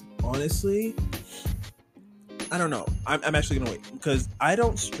 honestly, I don't know. I'm actually gonna wait because I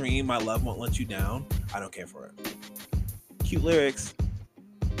don't stream My Love Won't Let You Down. I don't care for it. Cute lyrics,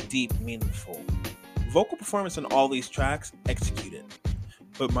 deep, meaningful. Vocal performance on all these tracks, executed.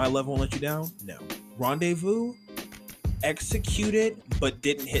 But My Love Won't Let You Down, no. Rendezvous, executed, but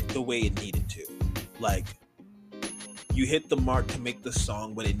didn't hit the way it needed to. Like, you hit the mark to make the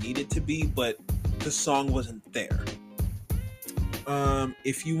song what it needed to be, but the song wasn't there.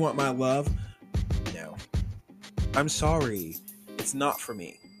 If You Want My Love, no. I'm sorry. It's not for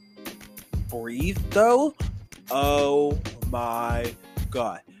me. Breathe, though? Oh my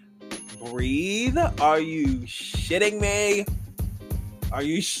God. Breathe? Are you shitting me? Are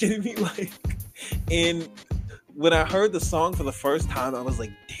you shitting me? Like, and when I heard the song for the first time, I was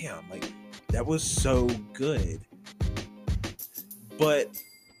like, damn, like, that was so good. But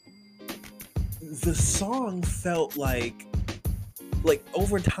the song felt like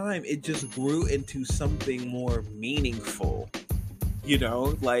over time, it just grew into something more meaningful, you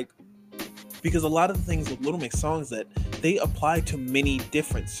know, like, because a lot of the things with Little Mix songs that they apply to many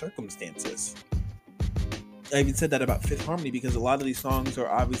different circumstances. I even said that about Fifth Harmony because a lot of these songs are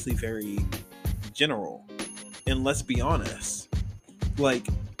obviously very general. And let's be honest, like,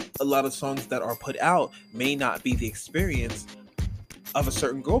 a lot of songs that are put out may not be the experience of a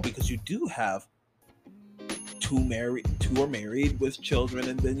certain girl, because you do have two are married with children,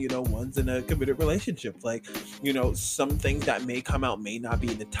 and then, you know, one's in a committed relationship. Like, you know, some things that may come out may not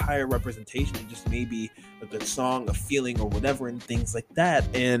be an entire representation, it just may be a good song, a feeling, or whatever, and things like that.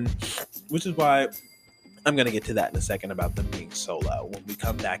 And which is why I'm gonna get to that in a second about them being solo when we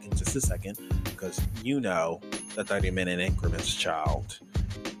come back in just a second, because you know the 30-minute increments, child.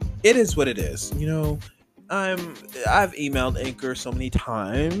 It is what it is. You know, I've emailed Anchor so many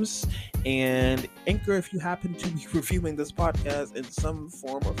times, and Anchor, if you happen to be reviewing this podcast in some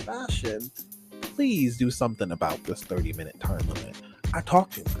form or fashion, please do something about this 30-minute time limit. I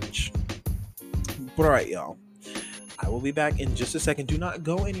talk too much. But all right, y'all. I will be back in just a second. Do not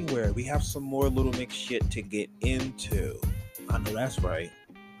go anywhere. We have some more Little Mix shit to get into. I know that's right.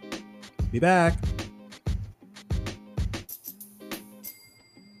 Be back.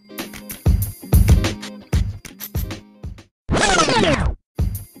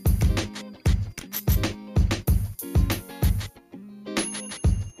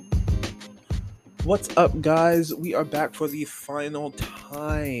 What's up, guys? We are back for the final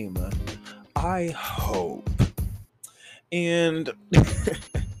time, I hope. And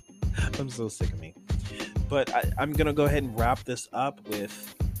I'm so sick of me. But I'm going to go ahead and wrap this up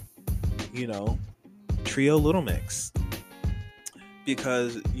with, you know, Trio Little Mix.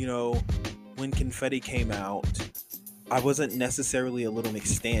 Because, you know, when Confetti came out, I wasn't necessarily a Little Mix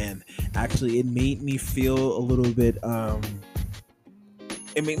stan. Actually, it made me feel a little bit,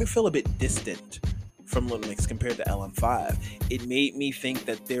 it made me feel a bit distant from Little Mix compared to LM5. It made me think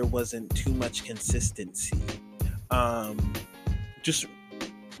that there wasn't too much consistency. Just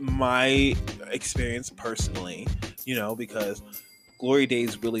my experience personally, you know, because Glory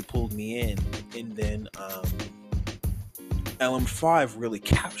Days really pulled me in, and then LM5 really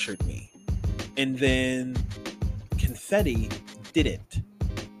captured me, and then Confetti didn't.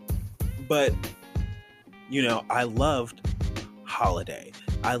 But, you know, I loved Holiday.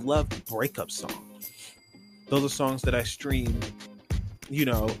 I loved breakup songs. Those are songs that I stream, you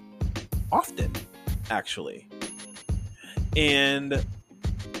know, often, actually. And,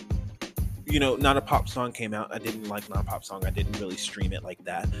 you know, Not a Pop Song came out. I didn't like Not a Pop Song. I didn't really stream it like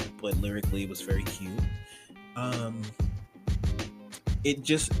that, but lyrically it was very cute. I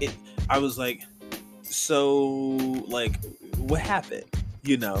was like, so, like, what happened?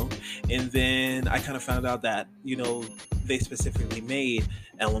 You know? And then I kind of found out that, you know, they specifically made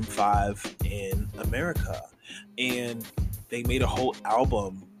LM5 in America. And they made a whole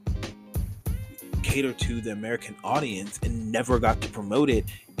album cater to the American audience and never got to promote it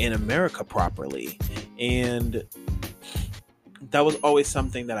in America properly. And that was always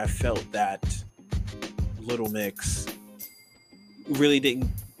something that I felt that Little Mix really didn't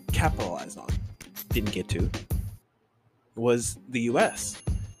capitalize on, didn't get to, was the US.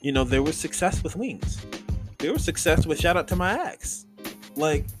 You know, there was success with Wings. There was success with Shout Out to My Ex.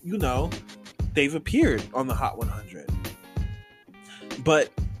 Like, you know, they've appeared on the Hot 100.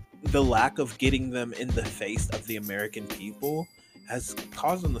 But the lack of getting them in the face of the American people has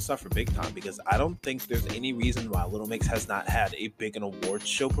caused them to suffer big time, because I don't think there's any reason why Little Mix has not had a big an awards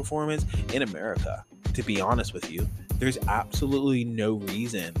show performance in America, to be honest with you. There's absolutely no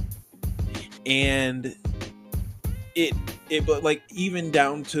reason. And but like, even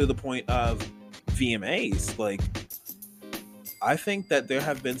down to the point of VMAs, like, I think that there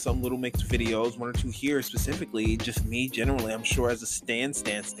have been some Little Mix videos, one or two here specifically, just me generally. I'm sure as a stan,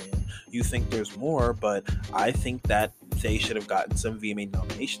 you think there's more, but I think that they should have gotten some VMA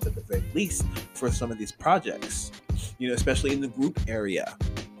nominations at the very least for some of these projects, especially in the group area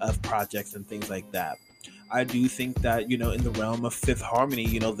of projects and things like that. I do think that, in the realm of Fifth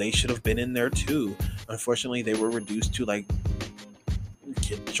Harmony, they should have been in there too. Unfortunately, they were reduced to like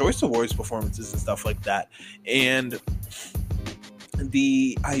Kid Choice Awards performances and stuff like that. And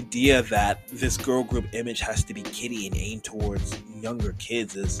the idea that this girl group image has to be kiddie and aimed towards younger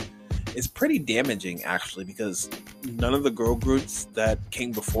kids is pretty damaging, actually, because none of the girl groups that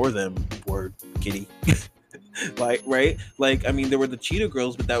came before them were kiddie. Right? I mean, there were the Cheetah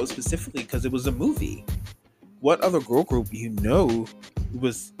Girls, but that was specifically because it was a movie. What other girl group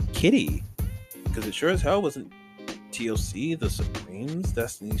was kiddie? Because it sure as hell wasn't TLC, The Supremes,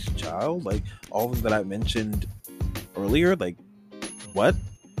 Destiny's Child, like all of them that I mentioned earlier. Like, what?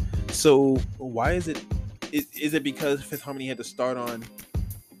 So why is it because Fifth Harmony had to start on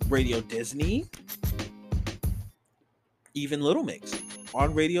Radio Disney? Even Little Mix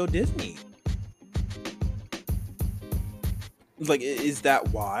on Radio Disney. Like, is that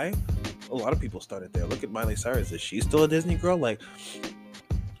why? A lot of people started there. Look at Miley Cyrus. Is she still a Disney girl? Like,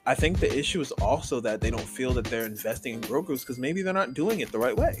 I think the issue is also that they don't feel that they're investing in girl groups because maybe they're not doing it the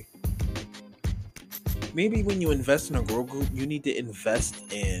right way. Maybe when you invest in a girl group, you need to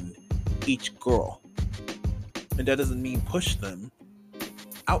invest in each girl. And that doesn't mean push them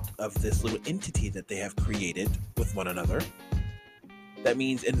out of this little entity that they have created with one another. That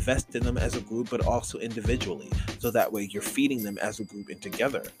means invest in them as a group, but also individually. So that way you're feeding them as a group and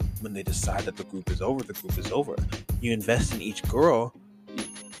together. When they decide that the group is over, the group is over. You invest in each girl,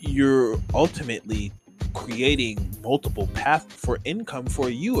 you're ultimately creating multiple paths for income for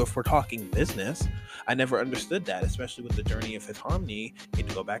you if we're talking business. I never understood that, especially with the journey of Fifth Harmony. Hate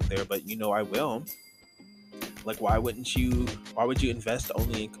to go back there, but I will. Like, why would you invest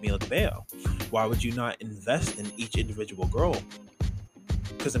only in Camila Cabello? Why would you not invest in each individual girl?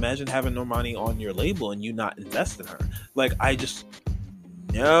 Because imagine having Normani on your label and you not invest in her. Like, I just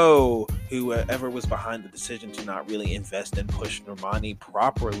know whoever was behind the decision to not really invest and push Normani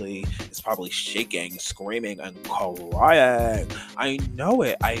properly is probably shaking, screaming, and crying. I know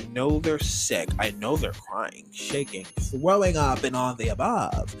it. I know they're sick. I know they're crying, shaking, throwing up, and all the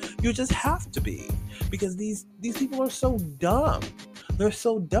above. You just have to be, because these people are so dumb. They're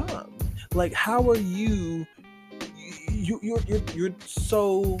so dumb. Like, how are you? You're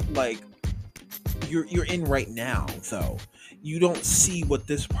so like you're in right now though. You don't see what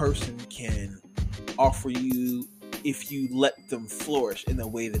this person can offer you if you let them flourish in the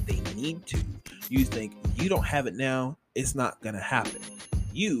way that they need to. You think you don't have it now, it's not gonna happen.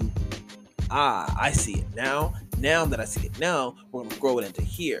 I see it now. Now that I see it now, we're gonna grow it into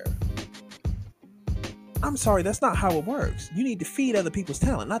here. I'm sorry, that's not how it works. You need to feed other people's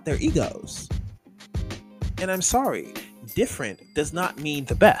talent, not their egos. And I'm sorry, different does not mean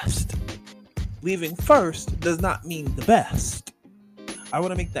the best. Leaving first does not mean the best. I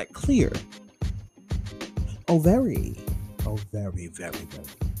want to make that clear. Oh, very, very,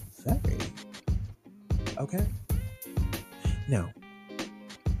 very. Okay. Now,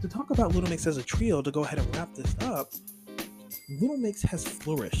 to talk about Little Mix as a trio, to go ahead and wrap this up, Little Mix has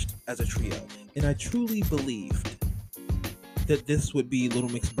flourished as a trio, and I truly believed that this would be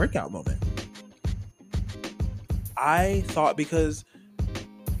Little Mix's breakout moment. I thought, because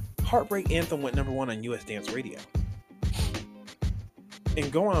Heartbreak Anthem went number 1 on US Dance Radio.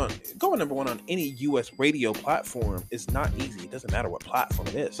 And going number 1 on any US radio platform is not easy. It doesn't matter what platform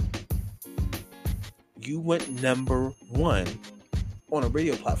it is. You went number 1 on a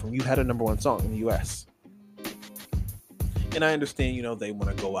radio platform. You had a number 1 song in the US. And I understand, they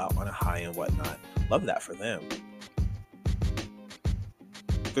want to go out on a high and whatnot. Love that for them.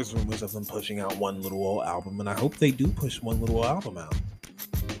 There's rumors of them pushing out one little old album, and I hope they do push one little album out.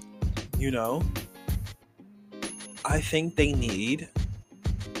 I think they need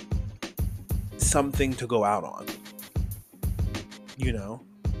something to go out on.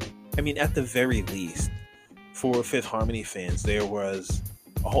 I mean, at the very least, for Fifth Harmony fans, there was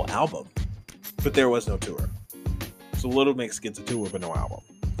a whole album, but there was no tour. So Little Mix gets a tour, but no album.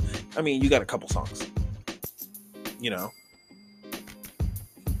 I mean, you got a couple songs,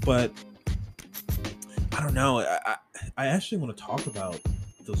 But I don't know. I actually want to talk about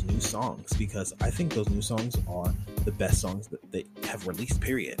those new songs, because I think those new songs are the best songs that they have released,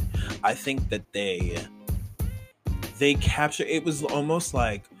 period. I think that they capture, it was almost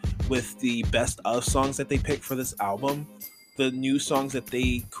like with the best of songs that they picked for this album, the new songs that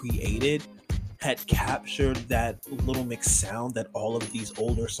they created had captured that Little Mix sound that all of these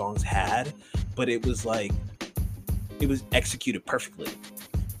older songs had, but it was like it was executed perfectly.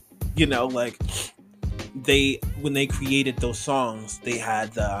 You know, like when they created those songs, they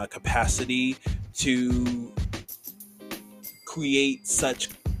had the capacity to create such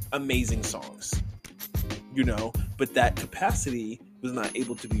amazing songs, you know, but that capacity was not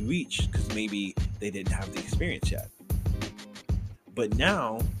able to be reached because maybe they didn't have the experience yet. But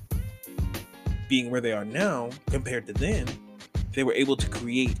now, being where they are now compared to then, they were able to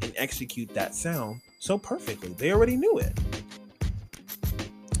create and execute that sound so perfectly. They already knew it,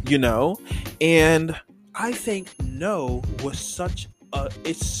 you know, and I think No was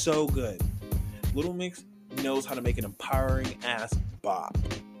it's so good. Little Mix knows how to make an empowering ass bop.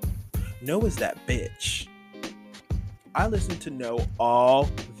 No is that bitch. I listen to No all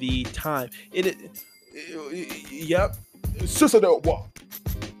the time. Yep. Sister, what?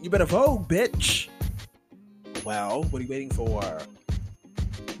 You better vote, bitch. Well, what are you waiting for?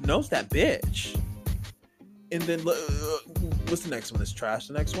 No's that bitch. And then what's the next one? Is Trash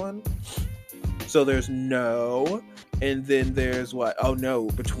the next one? So there's No, and then there's what? Oh no,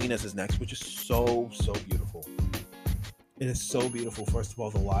 Between Us is next, which is so beautiful. It is so beautiful. First of all,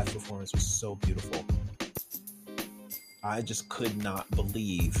 the live performance was so beautiful. I just could not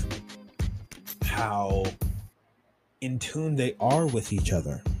believe how in tune they are with each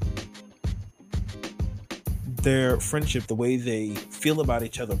other. Their friendship, the way they feel about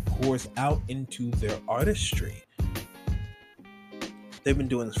each other, pours out into their artistry. They've been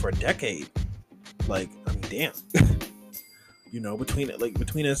doing this for a decade. Like, I mean, damn. You know, Between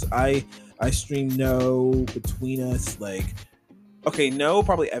Us, I stream No, Between Us, like, okay, No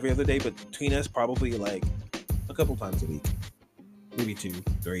probably every other day, but Between Us probably like a couple times a week, maybe 2,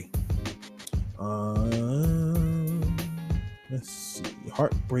 3. Let's see,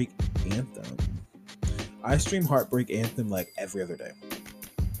 Heartbreak Anthem. I stream Heartbreak Anthem like every other day.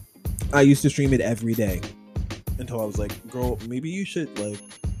 I used to stream it every day until I was like, girl, maybe you should like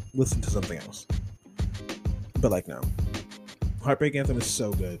listen to something else. But like, no. Heartbreak Anthem is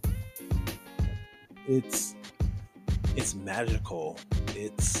so good. It's magical.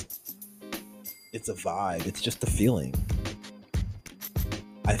 It's a vibe. It's just a feeling.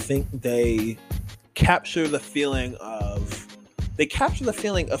 I think they capture the feeling of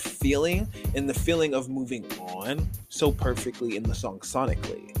feeling and the feeling of moving on so perfectly in the song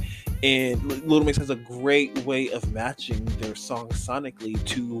sonically. And Little Mix has a great way of matching their song sonically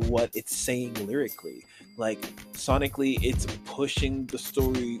to what it's saying lyrically. Like, sonically, it's pushing the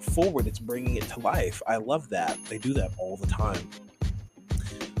story forward. It's bringing it to life. I love that. They do that all the time.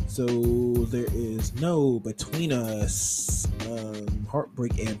 So there is No, Between Us,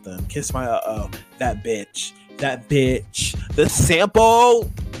 Heartbreak Anthem, Kiss My That Bitch, the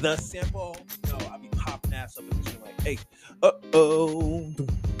sample. No, I be popping ass up in the shit like, hey,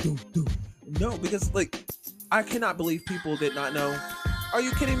 no, because like, I cannot believe people did not know. Are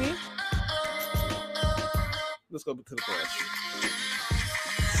you kidding me? Let's go to the chorus.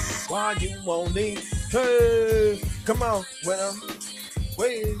 Why you won't leave? Hey, come on, when I'm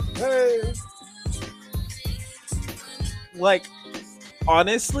waiting, hey. Like,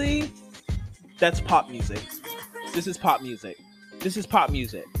 honestly, that's pop music. This is pop music.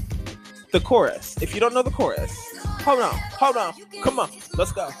 The chorus. If you don't know the chorus, hold on. Come on,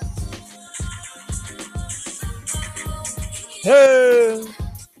 let's go. Hey.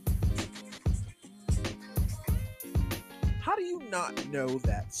 How do you not know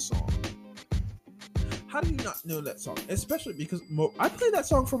that song? Especially because I played that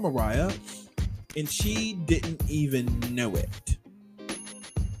song for Mariah, and she didn't even know it.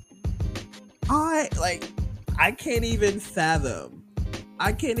 I can't even fathom.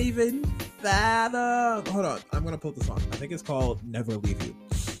 Hold on, I'm gonna pull the song. I think it's called Never Leave You.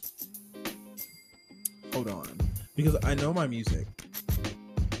 Hold on, because I know my music.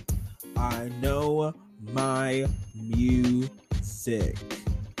 I'm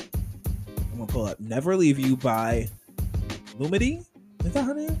gonna pull up Never Leave You by Lumity. Is that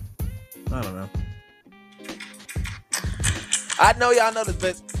her name? I don't know. I know y'all know this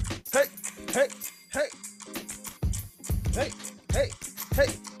bitch. Hey,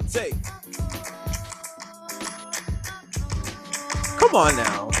 say. Come on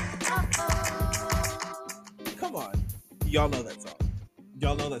now. Come on. Y'all know that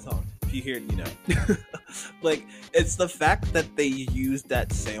song. If you hear it, you know. Like, it's the fact that they used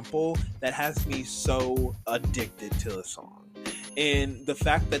that sample that has me so addicted to the song. And the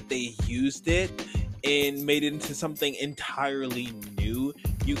fact that they used it and made it into something entirely new.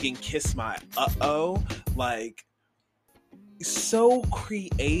 You Can Kiss My like, so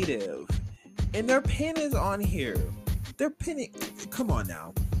creative. And their pin is on here. They're pinning. Come on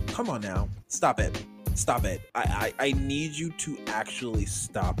now. Stop it. I need you to actually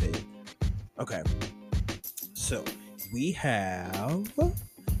stop it. Okay. So we have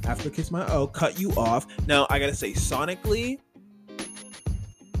After Kiss My O, Cut You Off. Now I gotta say, sonically,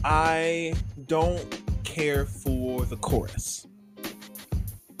 I don't care for the chorus.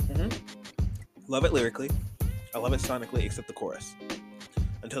 Love it lyrically. I love it sonically, except the chorus.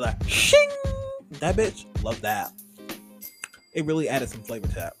 Until that shing, that bitch, love that. It really added some flavor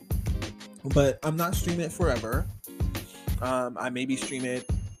to that. But I'm not streaming it forever. I maybe stream it.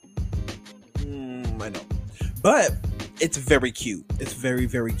 I know. But it's very cute. It's very,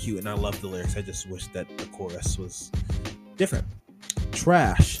 very cute. And I love the lyrics. I just wish that the chorus was different.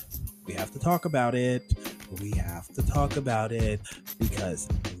 Trash. We have to talk about it. Because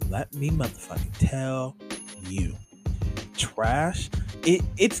let me motherfucking tell you. Trash. It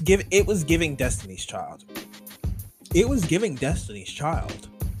was giving Destiny's Child.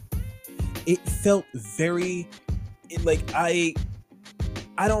 It felt very like I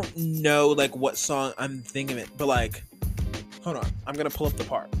don't know like what song I'm thinking it, but like hold on, I'm gonna pull up the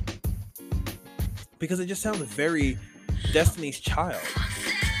part because it just sounded very Destiny's Child.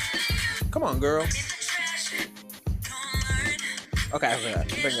 Come on, girl. Okay, I got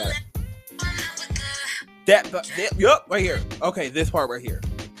it. Yup, right here. Okay, this part right here.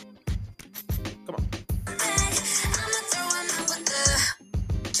 Come on.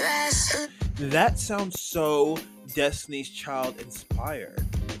 That sounds so Destiny's Child inspired.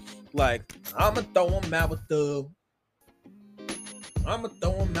 Like, I'ma throw him out with Joe,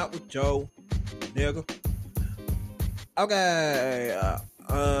 nigga. Okay,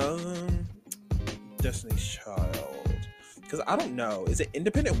 Destiny's Child. Because I don't know. Is it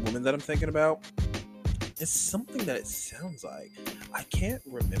Independent Woman that I'm thinking about? It's something that it sounds like. I can't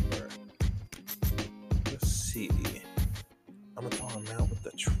remember. Let's see. I'm gonna throw him out with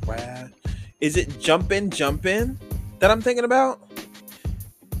the trash. Is it Jumpin' that I'm thinking about?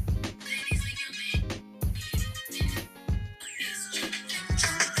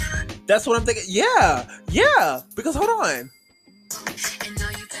 That's what I'm thinking. Yeah. Because hold on.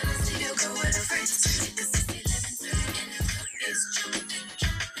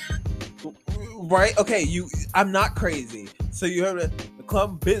 Right? Okay, I'm not crazy. So you heard it. The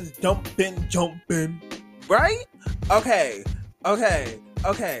club is jumping. Right? Okay.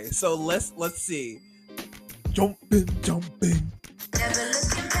 So let's see. Jumping.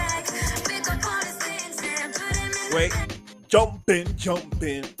 Wait.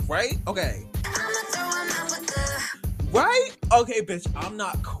 Jumping. Right? Okay. Right? Okay, bitch. I'm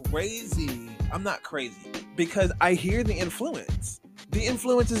not crazy. Because I hear the influence. The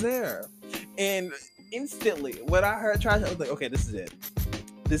influence is there. And instantly, when I heard Trash, I was like, okay, this is it.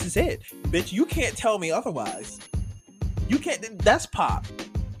 Bitch, you can't tell me otherwise. You can't. That's pop.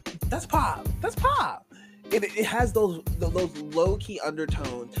 It has those low-key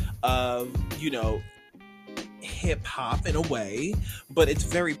undertones of, hip-hop in a way, but it's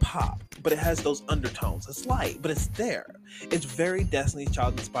very pop. But it has those undertones. It's light, but it's there. It's very Destiny's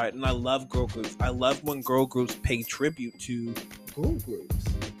Child inspired, and I love girl groups. I love when girl groups pay tribute to girl groups.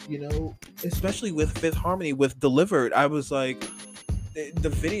 Especially with Fifth Harmony, with Delivered. I was like, the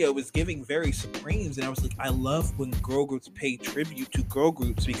video was giving very Supremes, and I was like, I love when girl groups pay tribute to girl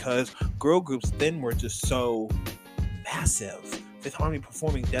groups, because girl groups then were just so massive. Fifth Harmony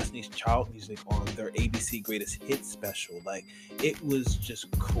performing Destiny's Child music on their ABC Greatest Hits special, like, it was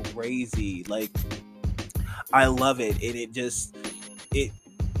just crazy. Like, I love it, and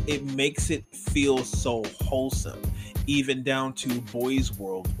it makes it feel so wholesome. Even down to Boys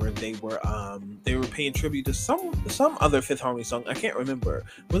World, where they were paying tribute to some other Fifth Harmony song. I can't remember.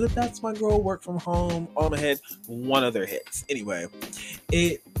 Was it That's My Girl, Work From Home, All in My Head? One of their hits. Anyway,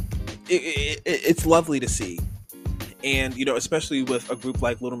 it's lovely to see. And, especially with a group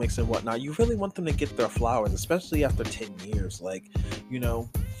like Little Mix and whatnot, you really want them to get their flowers, especially after 10 years. Like,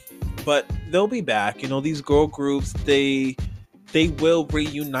 but they'll be back. These girl groups, they will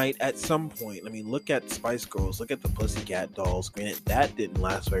reunite at some point. I mean, look at Spice Girls, look at the Pussycat Dolls. Granted, that didn't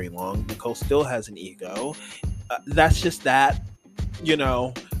last very long. Nicole still has an ego. That's just that,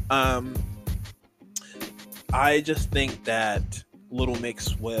 I just think that Little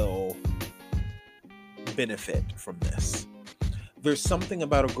Mix will benefit from this. There's something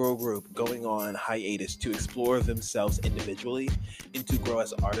about a girl group going on hiatus to explore themselves individually and to grow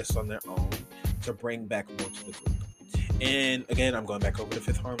as artists on their own, to bring back more to the group. And again, I'm going back over to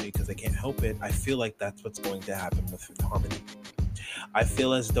Fifth Harmony because I can't help it. I feel like that's what's going to happen with Fifth Harmony. I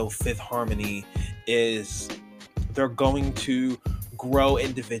feel as though Fifth Harmony they're going to grow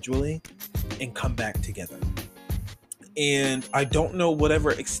individually, and come back together. And I don't know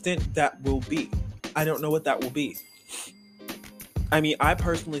whatever extent that will be. I don't know what that will be. I mean, I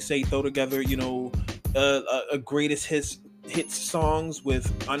personally say throw together, a greatest hits songs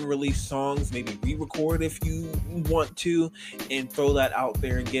with unreleased songs, maybe re-record if you want to, and throw that out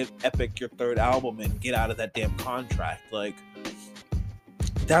there and give Epic your third album and get out of that damn contract. Like,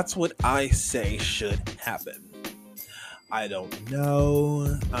 that's what I say should happen. I don't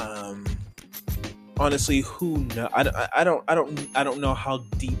know. Honestly, who knows? I don't know how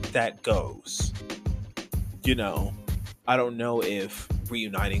deep that goes. I don't know if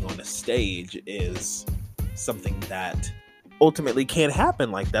reuniting on a stage is something that ultimately can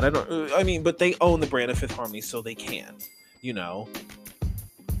happen like that. But they own the brand of Fifth Harmony, so they can.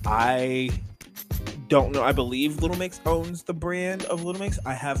 I don't know. I believe Little Mix owns the brand of Little Mix.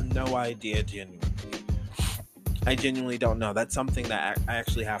 I have no idea, genuinely. I genuinely don't know. That's something that I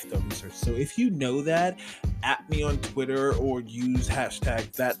actually have to research. So if you know that, at me on Twitter or use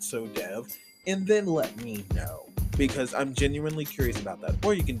hashtag #ThatSoDev and then let me know, because I'm genuinely curious about that.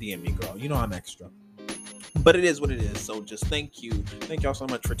 Or you can DM me, girl. I'm extra. But it is what it is. So just thank you. Thank y'all so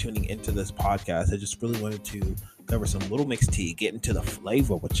much for tuning into this podcast. I just really wanted to cover some Little Mix tea, get into the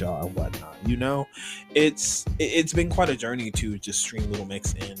flavor with y'all and whatnot. It's been quite a journey to just stream Little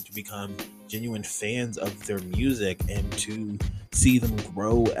Mix and to become genuine fans of their music and to see them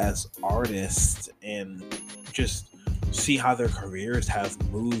grow as artists and just see how their careers have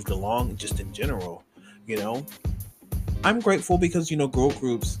moved along just in general. I'm grateful because, girl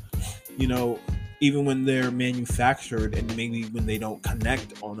groups, even when they're manufactured and maybe when they don't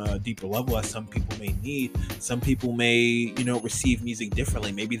connect on a deeper level as some people may need, some people may, receive music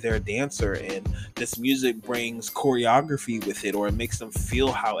differently. Maybe they're a dancer and this music brings choreography with it, or it makes them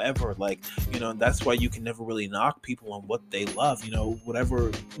feel however, that's why you can never really knock people on what they love.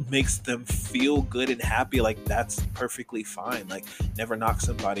 Whatever makes them feel good and happy, that's perfectly fine. Never knock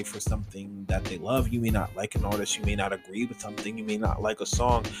somebody for something that they love. You may not like an artist, you may not agree with something, you may not like a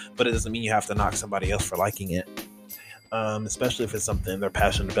song, but it doesn't mean you have to knock somebody else for liking it, especially if it's something they're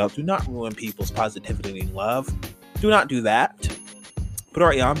passionate about. Do not ruin people's positivity and love. Do not do that. But all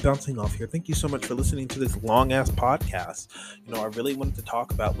right, I'm bouncing off here. Thank you so much for listening to this long ass podcast. I really wanted to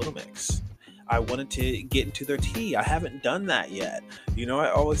talk about Little Mix. I wanted to get into their tea. I haven't done that yet. I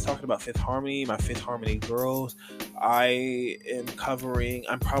always talk about Fifth Harmony, my Fifth Harmony girls. I'm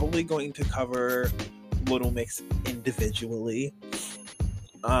probably going to cover Little Mix individually.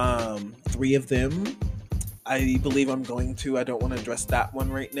 3 of them, I believe I'm going to. I don't want to address that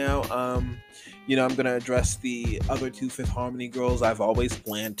one right now. I'm going to address the other 2 Fifth Harmony girls. I've always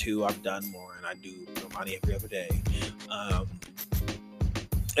planned to. I've done more, and I do Normani every other day.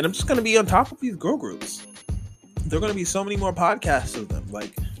 And I'm just going to be on top of these girl groups. There are going to be so many more podcasts of them,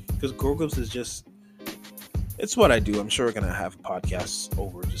 because girl groups is just, it's what I do. I'm sure we're going to have podcasts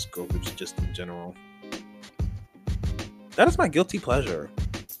over just girl groups just in general. That is my guilty pleasure.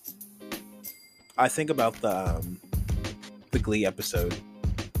 I think about the Glee episode,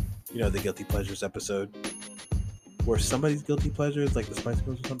 the Guilty Pleasures episode, where somebody's guilty pleasure is like the Spice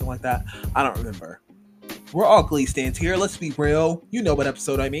Girls or something like that. I don't remember. We're all Glee stands here. Let's be real. You know what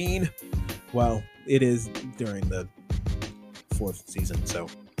episode I mean. Well, it is during the 4th season, so.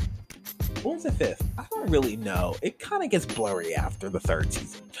 Or is it 5th? I don't really know. It kind of gets blurry after the 3rd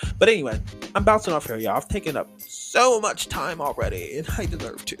season. But anyway, I'm bouncing off here, y'all. I've taken up so much time already, and I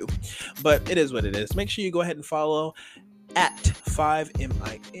deserve to. But it is what it is. Make sure you go ahead and follow at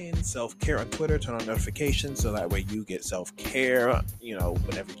 5MIN Self-Care on Twitter. Turn on notifications so that way you get self-care,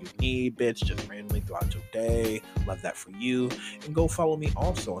 whenever you need, bitch. Just randomly throughout your day. Love that for you. And go follow me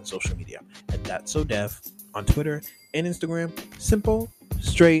also on social media at ThatSoDev on Twitter and Instagram. Simple,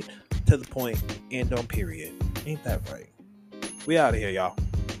 straight, to the point, and on period. Ain't that right? We out of here, y'all.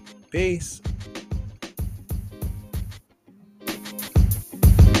 Peace.